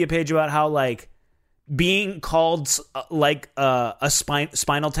Wikipedia page about how like being called like a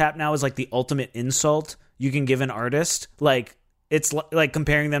spinal tap now is like the ultimate insult you can give an artist. Like it's like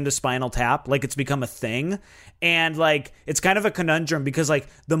comparing them to Spinal Tap, like it's become a thing. And like it's kind of a conundrum because like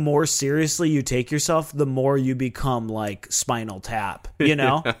the more seriously you take yourself, the more you become like Spinal Tap, you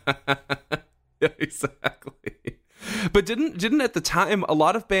know? Yeah, exactly. But didn't at the time a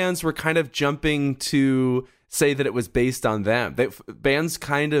lot of bands were kind of jumping to say that it was based on them. Bands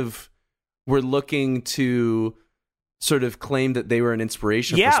kind of were looking to sort of claim that they were an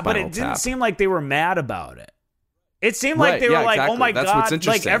inspiration for Spinal Tap. Yeah, but it didn't seem like they were mad about it. It seemed like they were like, exactly. oh my That's God. what's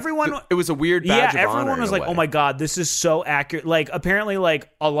interesting. Like everyone. It was a weird badge of honor. Everyone was like, oh my God, this is so accurate. Like apparently like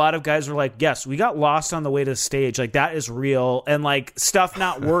a lot of guys were like, yes, we got lost on the way to the stage. Like that is real. And like stuff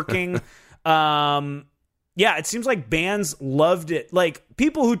not working. Yeah, it seems like bands loved it. Like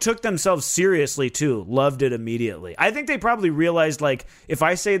people who took themselves seriously too loved it immediately. I think they probably realized like, if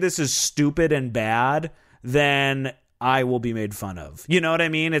I say this is stupid and bad, then I will be made fun of. You know what I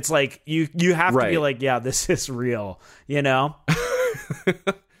mean? It's like you have to be like, yeah, this is real, you know?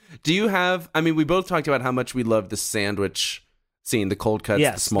 Do you have, I mean, we both talked about how much we love the sandwich scene, the cold cuts,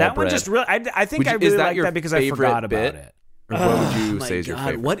 the small that bread. One just really, I think I really like that because I forgot about it. Or what would you say is your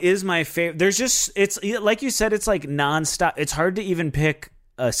favorite? What is my favorite? There's just, it's like you said, it's like nonstop. It's hard to even pick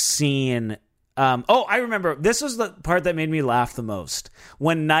a scene. I remember. This was the part that made me laugh the most.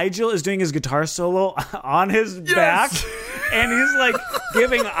 When Nigel is doing his guitar solo on his back, and he's like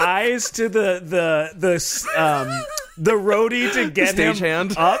giving eyes to the roadie to get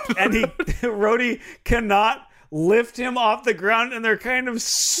him up, and roadie cannot lift him off the ground, and they're kind of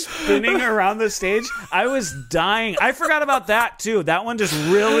spinning around the stage. I was dying. I forgot about that too. That one just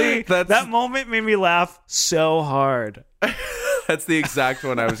really, that moment made me laugh so hard. That's the exact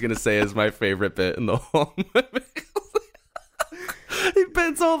one I was going to say is my favorite bit in the whole movie. He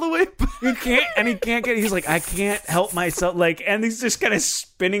bends all the way back. He's like, I can't help myself. Like, and he's just kind of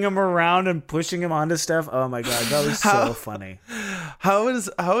spinning him around and pushing him onto stuff. Oh my God, that was so funny. How is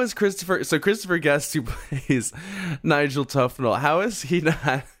Christopher? So Christopher Guest, who plays Nigel Tufnell, how is he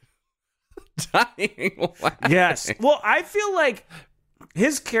not dying? Yes. Well, I feel like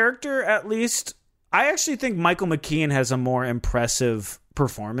his character, at least, I actually think Michael McKean has a more impressive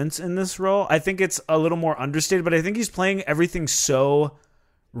performance in this role. I think it's a little more understated, but I think he's playing everything so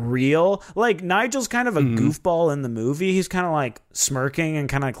real. Like, Nigel's kind of a goofball in the movie. He's kind of like smirking and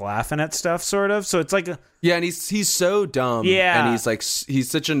kind of like laughing at stuff, sort of. So it's like yeah, and he's so dumb. Yeah, and he's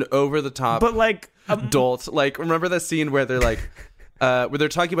such an over the top, but like adult. Like, remember that scene where they're like, where they're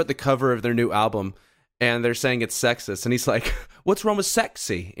talking about the cover of their new album, and they're saying it's sexist, and he's like, "What's wrong with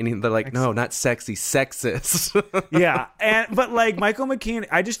sexy?" And they're like, "No, not sexy, sexist." Yeah, but like Michael McKean,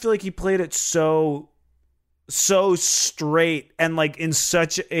 I just feel like he played it so straight and like in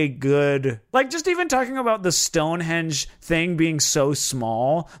such a good, like, just even talking about the Stonehenge thing being so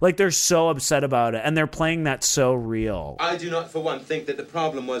small, like they're so upset about it and they're playing that so real. I do not, for one, think that the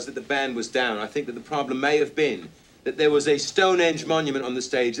problem was that the band was down. I think that the problem may have been that there was a Stonehenge monument on the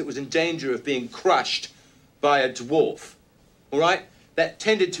stage that was in danger of being crushed by a dwarf. All right? That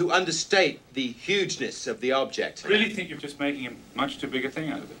tended to understate the hugeness of the object. I really think you're just making a much too big a thing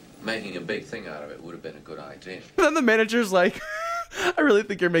out of it. Making a big thing out of it would have been a good idea. Then the manager's like, I really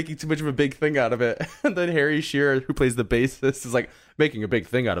think you're making too much of a big thing out of it. And then Harry Shearer, who plays the bassist, is like, making a big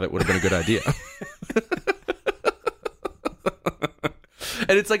thing out of it would have been a good idea.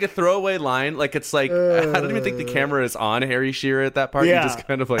 And it's like a throwaway line. Like, it's like, I don't even think the camera is on Harry Shearer at that part. Yeah. You just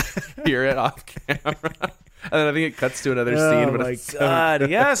kind of like hear it off camera. And then I think it cuts to another scene. Oh But my it's God.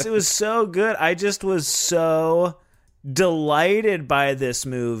 Yes, it was so good. I just was so delighted by this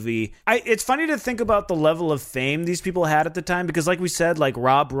movie. It's funny to think about the level of fame these people had at the time, because like we said, like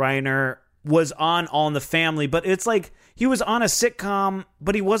Rob Reiner was on All in the Family, but it's like he was on a sitcom,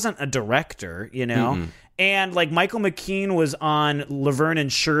 but he wasn't a director, you know? Mm-hmm. And like Michael McKean was on Laverne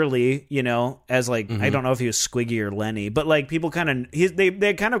and Shirley, you know, as like, I don't know if he was Squiggy or Lenny, but like people kind of,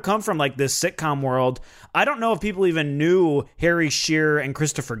 they kind of come from like this sitcom world. I don't know if people even knew Harry Shearer and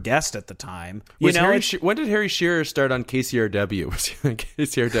Christopher Guest at the time. When did Harry Shearer start on KCRW? Was he on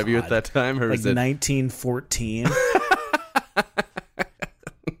KCRW at that time? Or like was it 1914?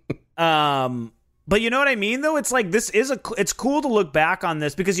 But you know what I mean, though? It's like, it's cool to look back on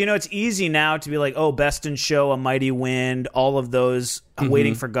this because, you know, it's easy now to be like, oh, Best in Show, A Mighty Wind, all of those,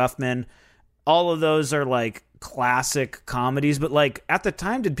 Waiting for Guffman, all of those are like classic comedies. But like at the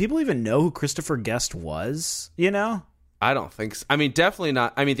time, did people even know who Christopher Guest was, you know? I don't think so. I mean, definitely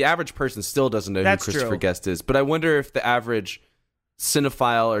not. I mean, the average person still doesn't know who Christopher Guest is. But I wonder if the average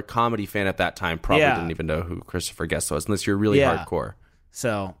cinephile or comedy fan at that time probably didn't even know who Christopher Guest was, unless you're really hardcore.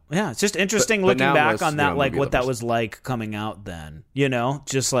 So, yeah, it's just interesting looking back on that, like what that was like coming out then, you know,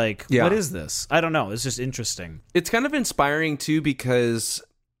 just like, what is this? I don't know. It's just interesting. It's kind of inspiring too, because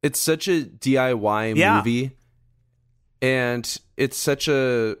it's such a DIY movie, and it's such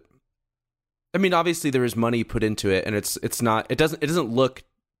a, I mean, obviously there is money put into it, and it doesn't look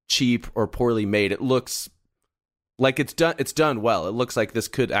cheap or poorly made. It looks like it's done well. It looks like this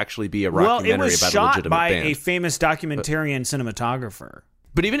could actually be a documentary about a legitimate band. Well, it was shot by a famous documentarian cinematographer.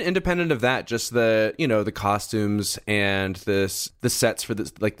 But even independent of that, just the costumes and the sets for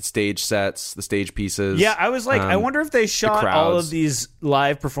the stage sets, the stage pieces. Yeah, I was like, I wonder if they shot all of these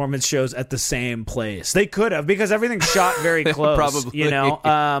live performance shows at the same place. They could have, because everything's shot very close. Probably. You know,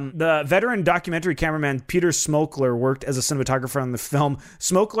 the veteran documentary cameraman Peter Smokler worked as a cinematographer on the film.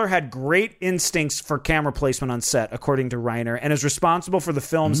 Smokler had great instincts for camera placement on set, according to Reiner, and is responsible for the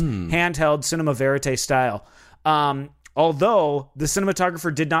film's handheld cinema verite style. Although the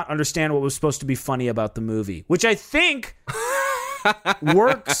cinematographer did not understand what was supposed to be funny about the movie, which I think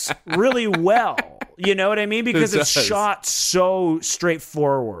works really well. You know what I mean? Because it's shot so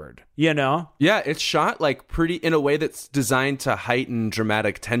straightforward, you know? Yeah, it's shot like pretty in a way that's designed to heighten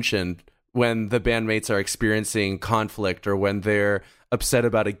dramatic tension when the bandmates are experiencing conflict or when they're upset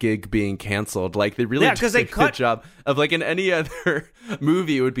about a gig being canceled. Like, they really did a good job of, like, in any other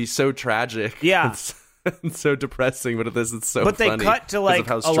movie it would be so tragic. Yeah. And so depressing, but this is so funny. But they cut to like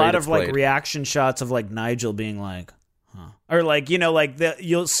a lot of like played. reaction shots of like Nigel being like, huh. Or like, you know, like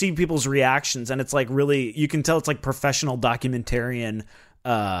you'll see people's reactions, and it's like really, you can tell it's like professional documentarian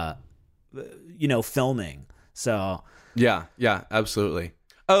filming. So yeah, absolutely.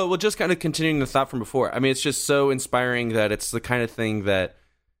 Oh, well, just kind of continuing the thought from before. I mean, it's just so inspiring that it's the kind of thing that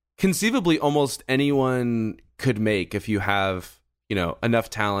conceivably almost anyone could make if you have, you know,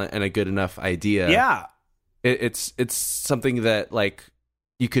 enough talent and a good enough idea. Yeah. It's something that like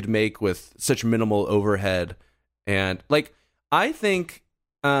you could make with such minimal overhead. And like, I think,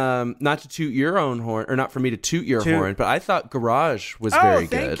 not to toot your own horn, or not for me to toot your horn, but I thought Garage was very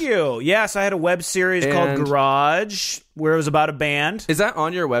good. Oh, thank you. Yes, I had a web series called Garage where it was about a band. Is that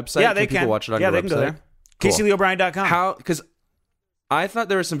on your website? Yeah, they can. People watch it on your website? They can go there. Cool. CaseyLeeO'Brien.com. How? Because I thought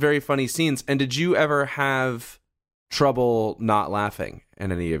there were some very funny scenes. And did you ever have trouble not laughing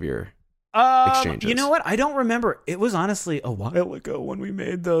in any of your exchanges? You know what? I don't remember. It was honestly a while ago when we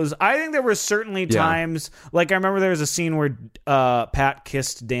made those. I think there were certainly times, like I remember there was a scene where Pat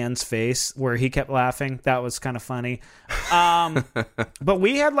kissed Dan's face where he kept laughing. That was kind of funny. But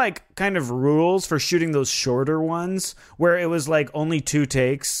we had like kind of rules for shooting those shorter ones where it was like only 2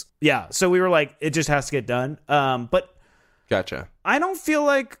 takes. Yeah. So we were like, it just has to get done. But gotcha. I don't feel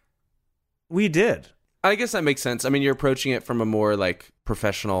like we did. I guess that makes sense. I mean, you're approaching it from a more like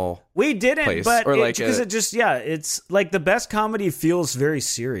professional. We didn't, place, but or because it's like the best comedy feels very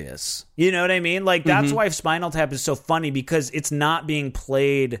serious. You know what I mean? Like that's why Spinal Tap is so funny, because it's not being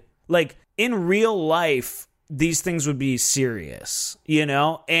played like in real life. These things would be serious, you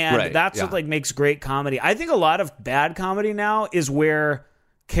know, and that's what like makes great comedy. I think a lot of bad comedy now is where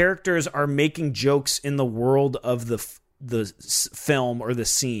characters are making jokes in the world of the film or the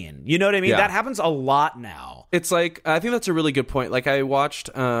scene. You know what I mean? Yeah. That happens a lot now. It's like, I think that's a really good point. Like I watched,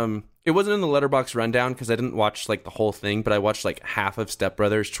 it wasn't in the Letterboxd rundown because I didn't watch like the whole thing, but I watched like half of Step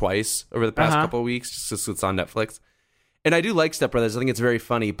Brothers twice over the past couple of weeks, just because it's on Netflix. And I do like Step Brothers. I think it's very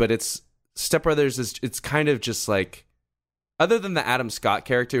funny, but Step Brothers it's kind of just like, other than the Adam Scott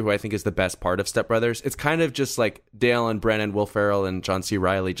character, who I think is the best part of Step Brothers, it's kind of just like Dale and Brennan, Will Ferrell and John C.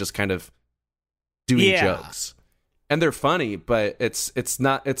 Reilly just kind of doing jokes. And they're funny, but it's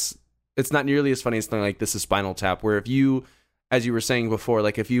not nearly as funny as something like This Is Spinal Tap, where if you, as you were saying before,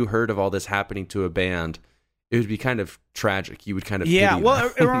 like if you heard of all this happening to a band, it would be kind of tragic. You would kind of pity well,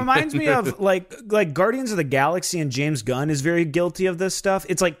 them. it reminds me of like Guardians of the Galaxy, and James Gunn is very guilty of this stuff.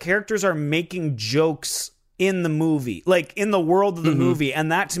 It's like characters are making jokes in the movie, like in the world of the movie,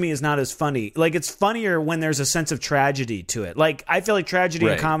 and that to me is not as funny. Like it's funnier when there's a sense of tragedy to it. Like I feel like tragedy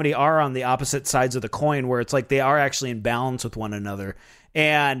and comedy are on the opposite sides of the coin, where it's like they are actually in balance with one another.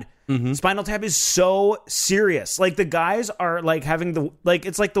 And Spinal Tap is so serious. Like the guys are like having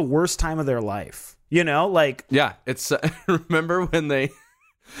it's like the worst time of their life. You know, like it's remember when they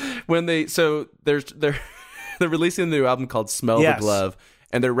so they're releasing a new album called Smell the Glove.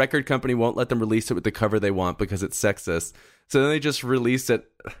 And their record company won't let them release it with the cover they want because it's sexist. So then they just release it.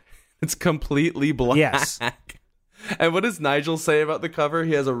 It's completely black. Yes. And what does Nigel say about the cover?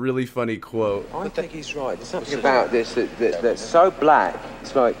 He has a really funny quote. I think he's right. There's something about this that's so black.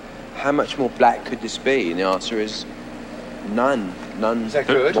 It's like, how much more black could this be? And the answer is none. None is that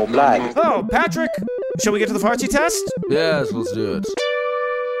good? More black. Oh, Patrick, shall we get to the fartsy test? Yes, let's do it.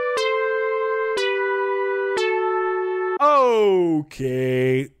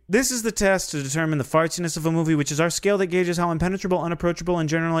 Okay. This is the test to determine the fartsiness of a movie, which is our scale that gauges how impenetrable, unapproachable, and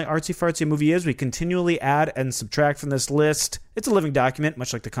generally artsy-fartsy a movie is. We continually add and subtract from this list. It's a living document,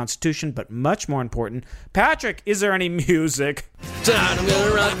 much like the Constitution, but much more important. Patrick, is there any music? Tonight I'm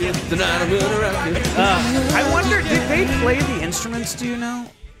gonna rock you. Tonight I'm gonna rock you. I wonder, did they play the instruments, do you know?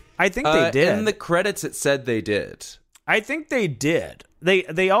 I think they did. In the credits, it said they did. I think they did.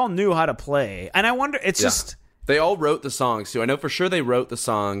 They all knew how to play. And I wonder, it's just... They all wrote the songs, too. I know for sure they wrote the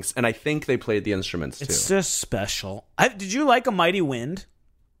songs, and I think they played the instruments, too. It's just special. Did you like A Mighty Wind?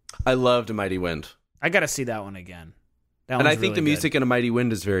 I loved A Mighty Wind. I got to see that one again. And I think the music in A Mighty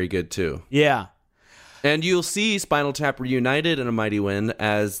Wind is very good, too. Yeah. And you'll see Spinal Tap reunited in A Mighty Wind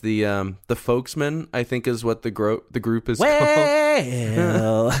as the Folksmen, I think is what the group is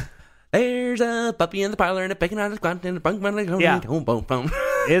called. There's a puppy in the parlor and a bacon on his grunt and a bunk on the home.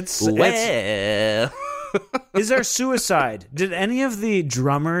 It's Is there suicide? Did any of the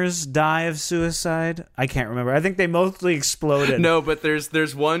drummers die of suicide? I can't remember. I think they mostly exploded. No, but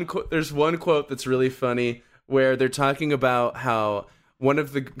there's one quote that's really funny where they're talking about how one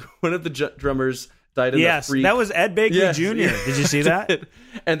of the drummers died in the freak. That was Ed Baker Jr. Did you see that?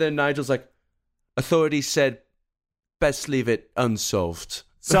 And then Nigel's like, authorities said, best leave it unsolved.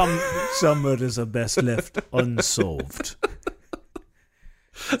 Some murders are best left unsolved.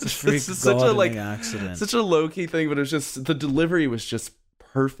 It's such a accident. Such a low key thing, but it was just the delivery was just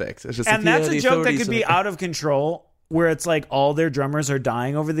perfect. It's just and that's a joke that could be out of control, where it's like all their drummers are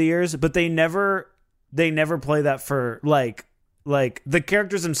dying over the years, but they never play that for like the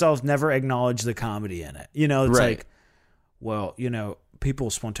characters themselves never acknowledge the comedy in it. You know, it's like, well, you know,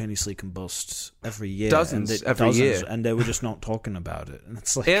 people spontaneously combust every year, dozens every year, and they were just not talking about it. And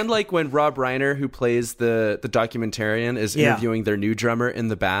it's like, and like when Rob Reiner, who plays the documentarian, is interviewing their new drummer in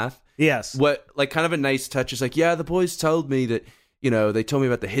the bath. Yes, what like kind of a nice touch is like, yeah, the boys told me that, you know, they told me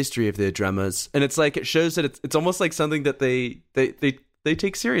about the history of their drummers, and it's like it shows that it's almost like something that they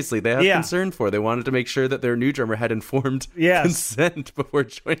take seriously. They have concern for. They wanted to make sure that their new drummer had informed consent before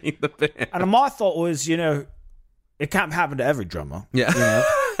joining the band. And my thought was, you know, It can't happen to every drummer. Yeah. You know?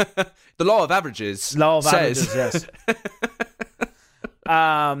 The law of averages. Yes.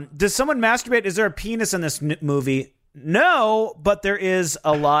 Does someone masturbate? Is there a penis in this movie? No, but there is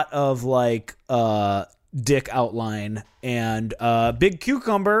a lot of like dick outline and big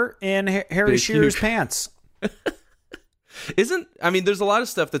cucumber in Harry Shearer's pants. There's a lot of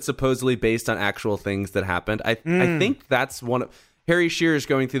stuff that's supposedly based on actual things that happened. I think that's one of Harry Shearer's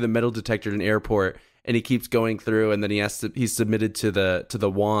going through the metal detector in an airport, and he keeps going through, and then he's submitted to the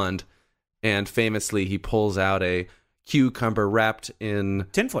wand, and famously he pulls out a cucumber wrapped in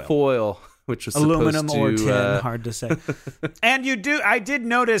tinfoil foil, which was aluminum supposed to, or tin, hard to say. And I did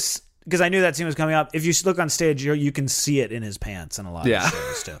notice, because I knew that scene was coming up, if you look on stage, you can see it in his pants in a lot of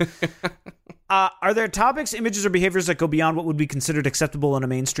shows too. Are there topics, images, or behaviors that go beyond what would be considered acceptable in a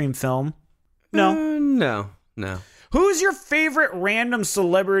mainstream film? No. No. Who's your favorite random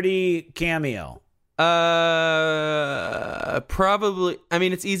celebrity cameo? Probably. I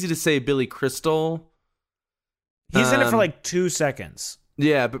mean, it's easy to say Billy Crystal. He's in it for like 2 seconds.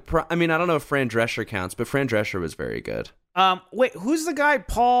 Yeah, but I don't know if Fran Drescher counts, but Fran Drescher was very good. Wait, who's the guy?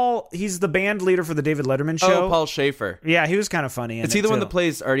 Paul. He's the band leader for the David Letterman show. Oh, Paul Schaefer. Yeah, he was kind of funny. Is he the one that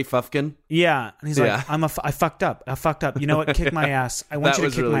plays Artie Fufkin? Yeah, and he's like, I fucked up. You know what? Kick my ass. I want you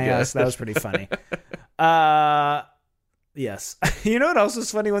to kick my ass. That was pretty funny. Yes. You know what else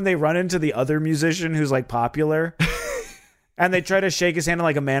was funny? When they run into the other musician who's like popular, and they try to shake his hand, and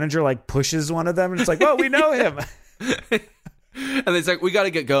like a manager like pushes one of them, and it's like, well, we know him. And it's like, we got to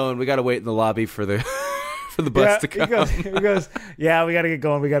get going. We got to wait in the lobby for the bus to come. He goes, yeah, we got to get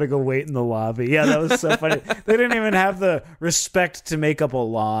going. We got to go wait in the lobby. Yeah, that was so funny. They didn't even have the respect to make up a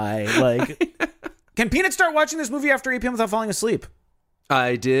lie. Like, can Peanut start watching this movie after 8 p.m. without falling asleep?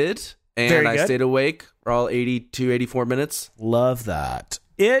 I did, and I stayed awake for all 84 minutes. Love that.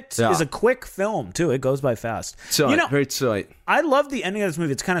 It is a quick film, too. It goes by fast. Very tight. I love the ending of this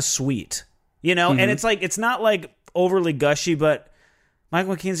movie. It's kind of sweet, and it's like, it's not like overly gushy, but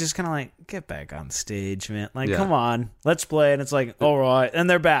Michael McKean's just kind of like, get back on stage, man. Like, come on, let's play. And it's like, all right. And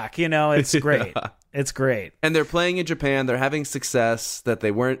they're back, it's great. It's great. And they're playing in Japan. They're having success that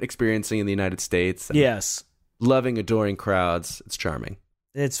they weren't experiencing in the United States. Yes. Loving, adoring crowds. It's charming.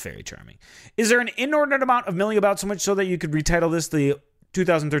 It's very charming. Is there an inordinate amount of milling about, so much so that you could retitle this the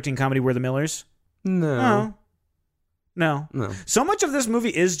 2013 comedy We're the Millers? No. No. So much of this movie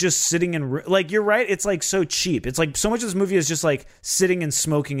is just sitting in, like, you're right. It's like so cheap. It's like so much of this movie is just like sitting and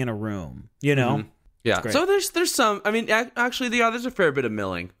smoking in a room, Mm-hmm. Yeah. So there's some, actually, there's a fair bit of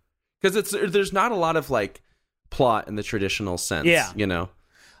milling, because there's not a lot of like plot in the traditional sense. Yeah.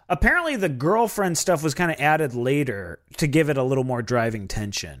 Apparently the girlfriend stuff was kind of added later to give it a little more driving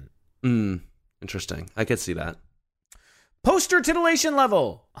tension. Interesting. I could see that. Poster titillation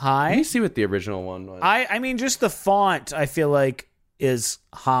level high. Let me see what the original one was. I mean, just the font, I feel like, is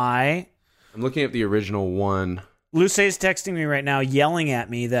high. I'm looking at the original one. Luce is texting me right now, yelling at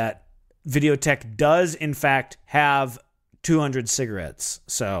me that Videotech does, in fact, have 200 cigarettes.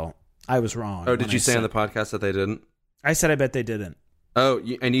 So I was wrong. Oh, did you say on the podcast that they didn't? I said I bet they didn't. Oh,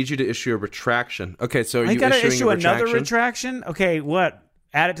 I need you to issue a retraction. Okay, so I gotta issue another retraction? Okay, what?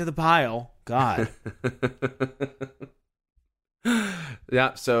 Add it to the pile. God.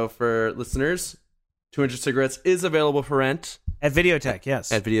 Yeah, so for listeners, 200 cigarettes is available for rent. At Videotech,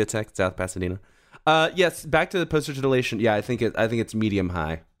 yes. At Videotech, South Pasadena. Yes, back to the poster titillation. Yeah, I think it's medium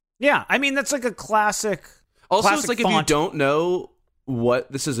high. Yeah, I mean, that's like a classic. Also, classic it's like font. if you don't know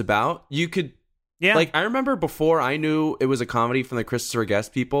what this is about, you could. Yeah. Like, I remember before I knew it was a comedy from the Christopher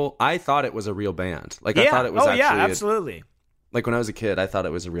Guest people, I thought it was a real band. Like, I thought it was absolutely. Like, when I was a kid, I thought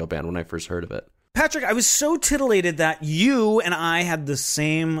it was a real band when I first heard of it. Patrick, I was so titillated that you and I had the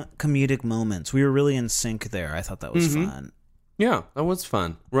same comedic moments. We were really in sync there. I thought that was fun. Yeah, that was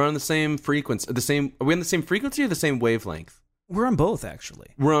fun. We're on the same frequency. Are we on the same frequency or the same wavelength? We're on both,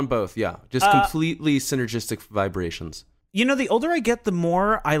 actually. We're on both, yeah. Just completely synergistic vibrations. The older I get, the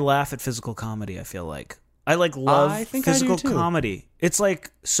more I laugh at physical comedy, I feel like. I love physical comedy. It's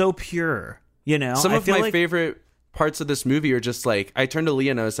like so pure, Some of my favorite parts of this movie are just like, I turned to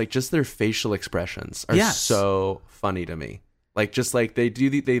Leah and I was like, just their facial expressions are so funny to me. Like, just like they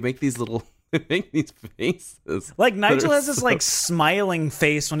make these little, they make these faces. Like Nigel has this like smiling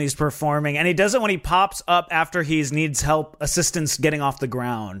face when he's performing, and he does it when he pops up after he needs assistance getting off the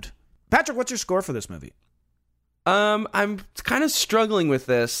ground. Patrick, what's your score for this movie? I'm kind of struggling with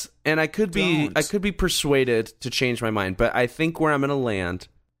this, and I could be persuaded to change my mind, but I think where I'm going to land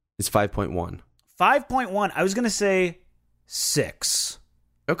is 5.1. 5.1. I was going to say 6.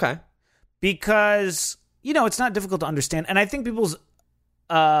 Okay. Because, it's not difficult to understand, and I think people's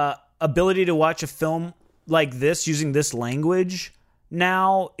ability to watch a film like this, using this language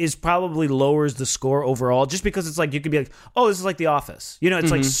now, is probably lowers the score overall, just because it's like you could be like, oh, this is like The Office. You know,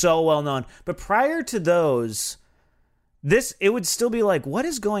 it's like so well known. But prior to those, it would still be like, what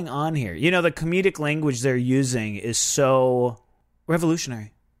is going on here? You know, the comedic language they're using is so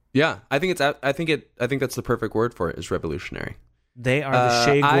revolutionary. Yeah, I think that's the perfect word for it, is revolutionary. They are the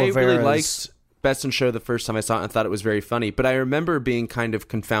Che Guevara's. I really liked Best in Show the first time I saw it and thought it was very funny, but I remember being kind of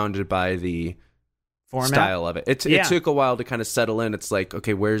confounded by the format? Style of it. It took a while to kind of settle in. It's like,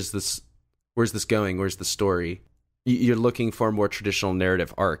 okay, where's this going? Where's the story? You're looking for a more traditional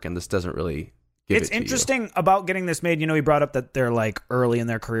narrative arc, and this doesn't really give it to you. It's interesting about getting this made. You know, he brought up that they're like early in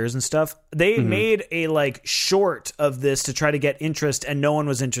their careers and stuff. They made a like short of this to try to get interest, and no one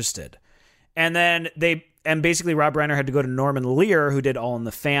was interested. And then basically Rob Reiner had to go to Norman Lear, who did All in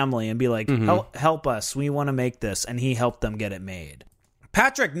the Family, and be like, help us. We want to make this. And he helped them get it made.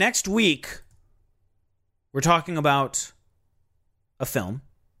 Patrick, next week, we're talking about a film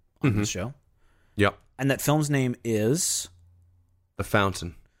on the show. Yep. And that film's name is The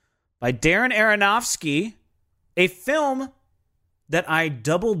Fountain, by Darren Aronofsky, a film that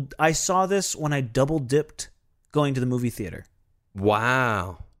I saw this when I double dipped going to the movie theater.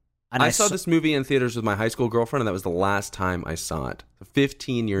 Wow. And I saw this movie in theaters with my high school girlfriend, and that was the last time I saw it.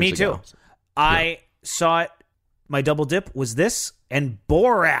 15 years ago. Me too. I saw it. My double dip was this and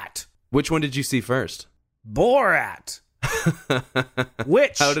Borat. Which one did you see first? Borat.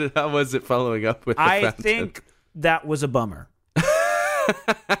 Which how was it following up with The Fountain? I think that was a bummer.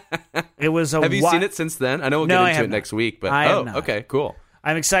 It was a Have you seen it since then? I know we'll get into it next week, but okay, cool.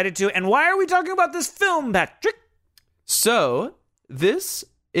 I'm excited to. And why are we talking about this film, Patrick? So, this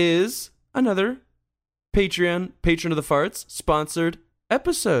is another Patron of the Farts sponsored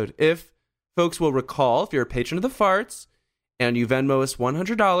episode. If folks will recall, if you're a patron of the Farts and you Venmo us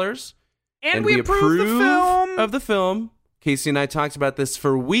 $100 and we approve of the film, Casey and I talked about this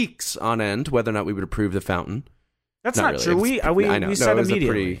for weeks on end, whether or not we would approve The Fountain. That's not really true. We said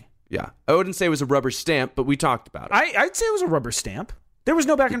immediately. I wouldn't say it was a rubber stamp, but we talked about it. I'd say it was a rubber stamp. There was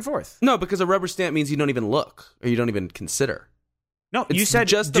no back and forth. No, because a rubber stamp means you don't even look or you don't even consider. No, you said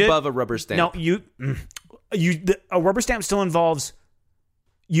just above a rubber stamp. No, a rubber stamp still involves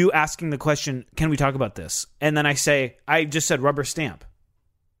you asking the question, "Can we talk about this?" And then I just said rubber stamp.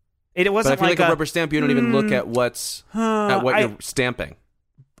 It wasn't but I feel like a rubber stamp. You don't even look at what you're stamping.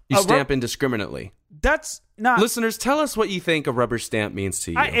 You stamp indiscriminately. That's not. Listeners, tell us what you think a rubber stamp means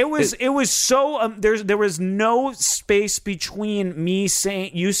to you. It was so there was no space between you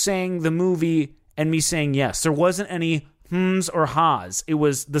saying the movie and me saying yes. There wasn't any hms or ha's. It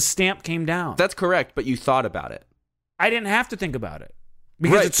was the stamp came down. That's correct, but you thought about it. I didn't have to think about it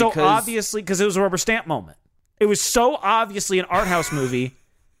because it's so obviously because it was a rubber stamp moment. It was so obviously an art house movie.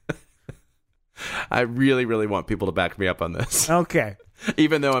 I really, really want people to back me up on this. Okay.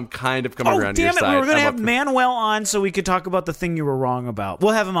 Even though I'm kind of coming around your side. We were going to have Manuel on so we could talk about the thing you were wrong about.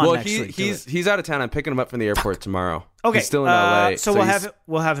 We'll have him on next week. He's out of town. I'm picking him up from the airport tomorrow. Okay. He's still in LA. So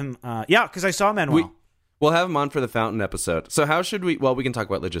we'll have him. Because I saw Manuel. We'll have him on for the Fountain episode. So how should we? Well, we can talk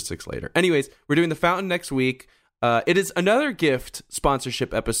about logistics later. Anyways, we're doing the Fountain next week. It is another gift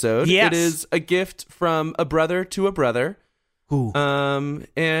sponsorship episode. Yes. It is a gift from a brother to a brother. Who? And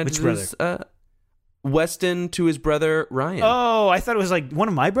which brother? Weston to his brother Ryan. Oh, I thought it was like one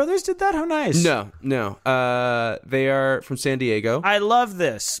of my brothers did that. How nice. No. They are from San Diego. I love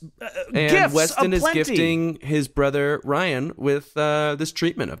this. And gifts Weston is aplenty. gifting his brother Ryan with this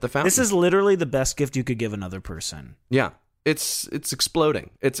treatment of the Fountain. This is literally the best gift you could give another person. Yeah. It's exploding.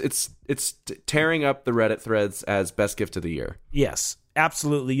 It's tearing up the Reddit threads as best gift of the year. Yes.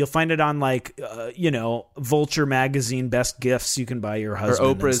 Absolutely. You'll find it on Vulture magazine best gifts you can buy your husband.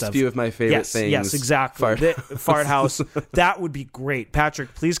 Or Oprah's few of my favorite things. Yes, exactly. Fart House. That would be great.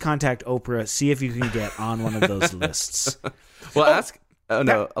 Patrick, please contact Oprah. See if you can get on one of those lists. Well, ask. Oh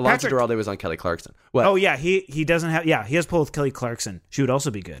no, Alonso Duralde was on Kelly Clarkson. What? Oh yeah, he doesn't have. Yeah, he has pull with Kelly Clarkson. She would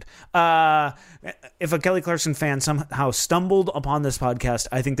also be good. If a Kelly Clarkson fan somehow stumbled upon this podcast,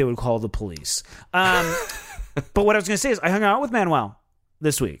 I think they would call the police. But what I was going to say is, I hung out with Manuel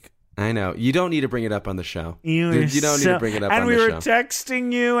this week. I know. You don't need to bring it up on the show. You don't need to bring it up on the show. And we were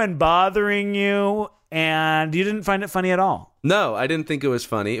texting you and bothering you, and you didn't find it funny at all. No, I didn't think it was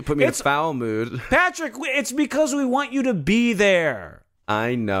funny. It put me in a foul mood. Patrick, it's because we want you to be there.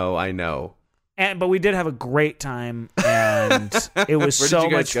 I know. But we did have a great time, and it was so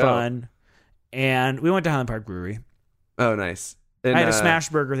much fun. And we went to Highland Park Brewery. Oh, nice. And, I had a smash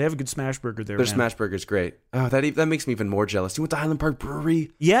burger. They have a good smash burger there. Their smash burger's great. Oh, that makes me even more jealous. You went to Highland Park Brewery?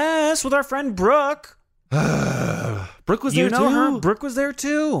 Yes, with our friend Brooke. Brooke was there too? You know her? Brooke was there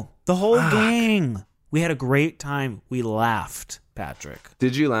too. The whole gang. We had a great time. We laughed, Patrick.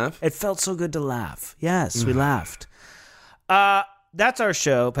 Did you laugh? It felt so good to laugh. Yes, we laughed. That's our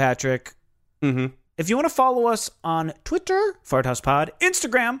show, Patrick. Mm-hmm. If you want to follow us on Twitter, FartHousePod,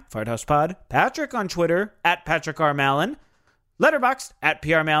 Instagram, FartHousePod, Patrick on Twitter, @PatrickRMallon, Letterboxd,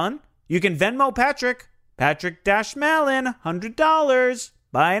 @PRMallon. You can Venmo Patrick, Patrick-Mallon, $100.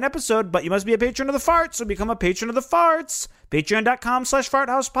 Buy an episode, but you must be a patron of the Farts, so become a patron of the Farts.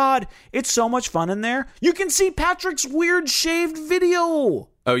 Patreon.com/FartHousePod. It's so much fun in there. You can see Patrick's weird shaved video.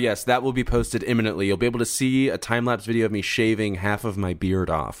 Oh, yes, that will be posted imminently. You'll be able to see a time-lapse video of me shaving half of my beard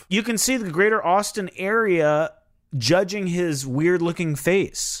off. You can see the greater Austin area judging his weird-looking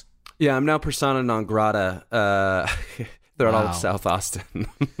face. Yeah, I'm now persona non grata throughout all of South Austin.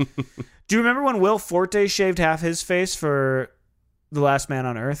 Do you remember when Will Forte shaved half his face for The Last Man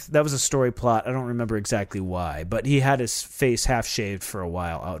on Earth? That was a story plot. I don't remember exactly why, but he had his face half shaved for a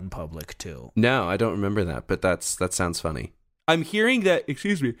while out in public, too. No, I don't remember that, but that sounds funny. I'm hearing that,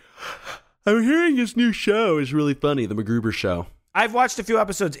 I'm hearing his new show is really funny, The MacGruber Show. I've watched a few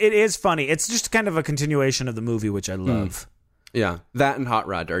episodes. It is funny. It's just kind of a continuation of the movie, which I love. Yeah, that and Hot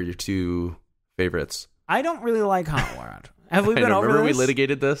Rod are your two favorites. I don't really like Hot Rod. Have we been over remember this? We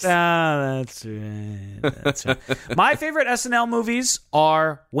litigated this? That's right. That's right. My favorite SNL movies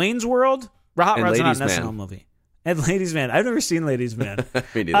are Wayne's World. Hot Rod's not an SNL movie. And Ladies Man. I've never seen Ladies Man.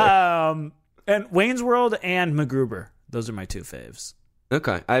 Me neither. And Wayne's World and MacGruber. Those are my two faves.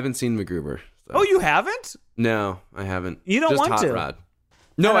 Okay. I haven't seen MacGruber. So. Oh, you haven't? No, I haven't. You don't Just want Hot to? Rod.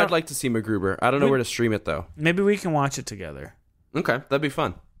 No, I'd like to see MacGruber. I don't know where to stream it, though. Maybe we can watch it together. Okay, that'd be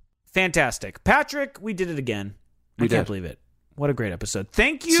fun. Fantastic. Patrick, we did it again. I can't believe it. What a great episode.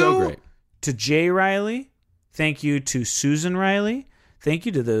 Thank you so great. To Jay Riley. Thank you to Susan Riley. Thank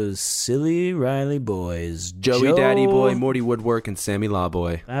you to those silly Riley boys. Joey Daddy Boy, Morty Woodwork, and Sammy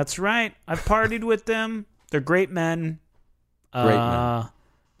Lawboy. That's right. I've partied with them. They're great men. Great men.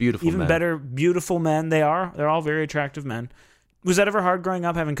 Beautiful even men. Better, beautiful men they are. They're all very attractive men. Was that ever hard growing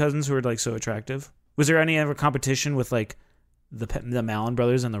up, having cousins who were like so attractive? Was there any ever competition with like the Mallon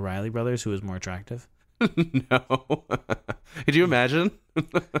brothers and the Riley brothers, who was more attractive? No. Could you imagine?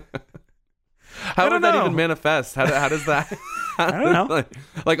 How would that even manifest? How does that? I don't know.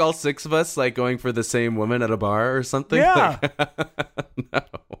 Like all six of us, like going for the same woman at a bar or something. Yeah. No.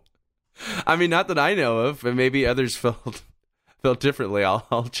 I mean, not that I know of, but maybe others felt differently.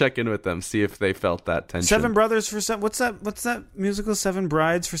 I'll check in with them, see if they felt that tension. Seven Brothers for Seven. What's that musical? Seven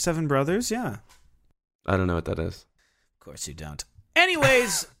Brides for Seven Brothers. Yeah. I don't know what that is. Of course you don't.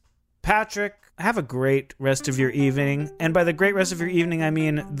 Anyways, Patrick, have a great rest of your evening. And by the great rest of your evening, I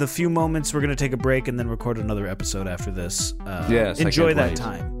mean the few moments we're going to take a break and then record another episode after this. Yes, enjoy that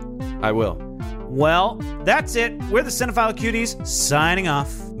time. I will. Well, that's it. We're the Cinephile Cuties, signing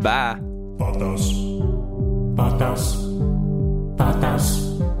off. Bye. Patas.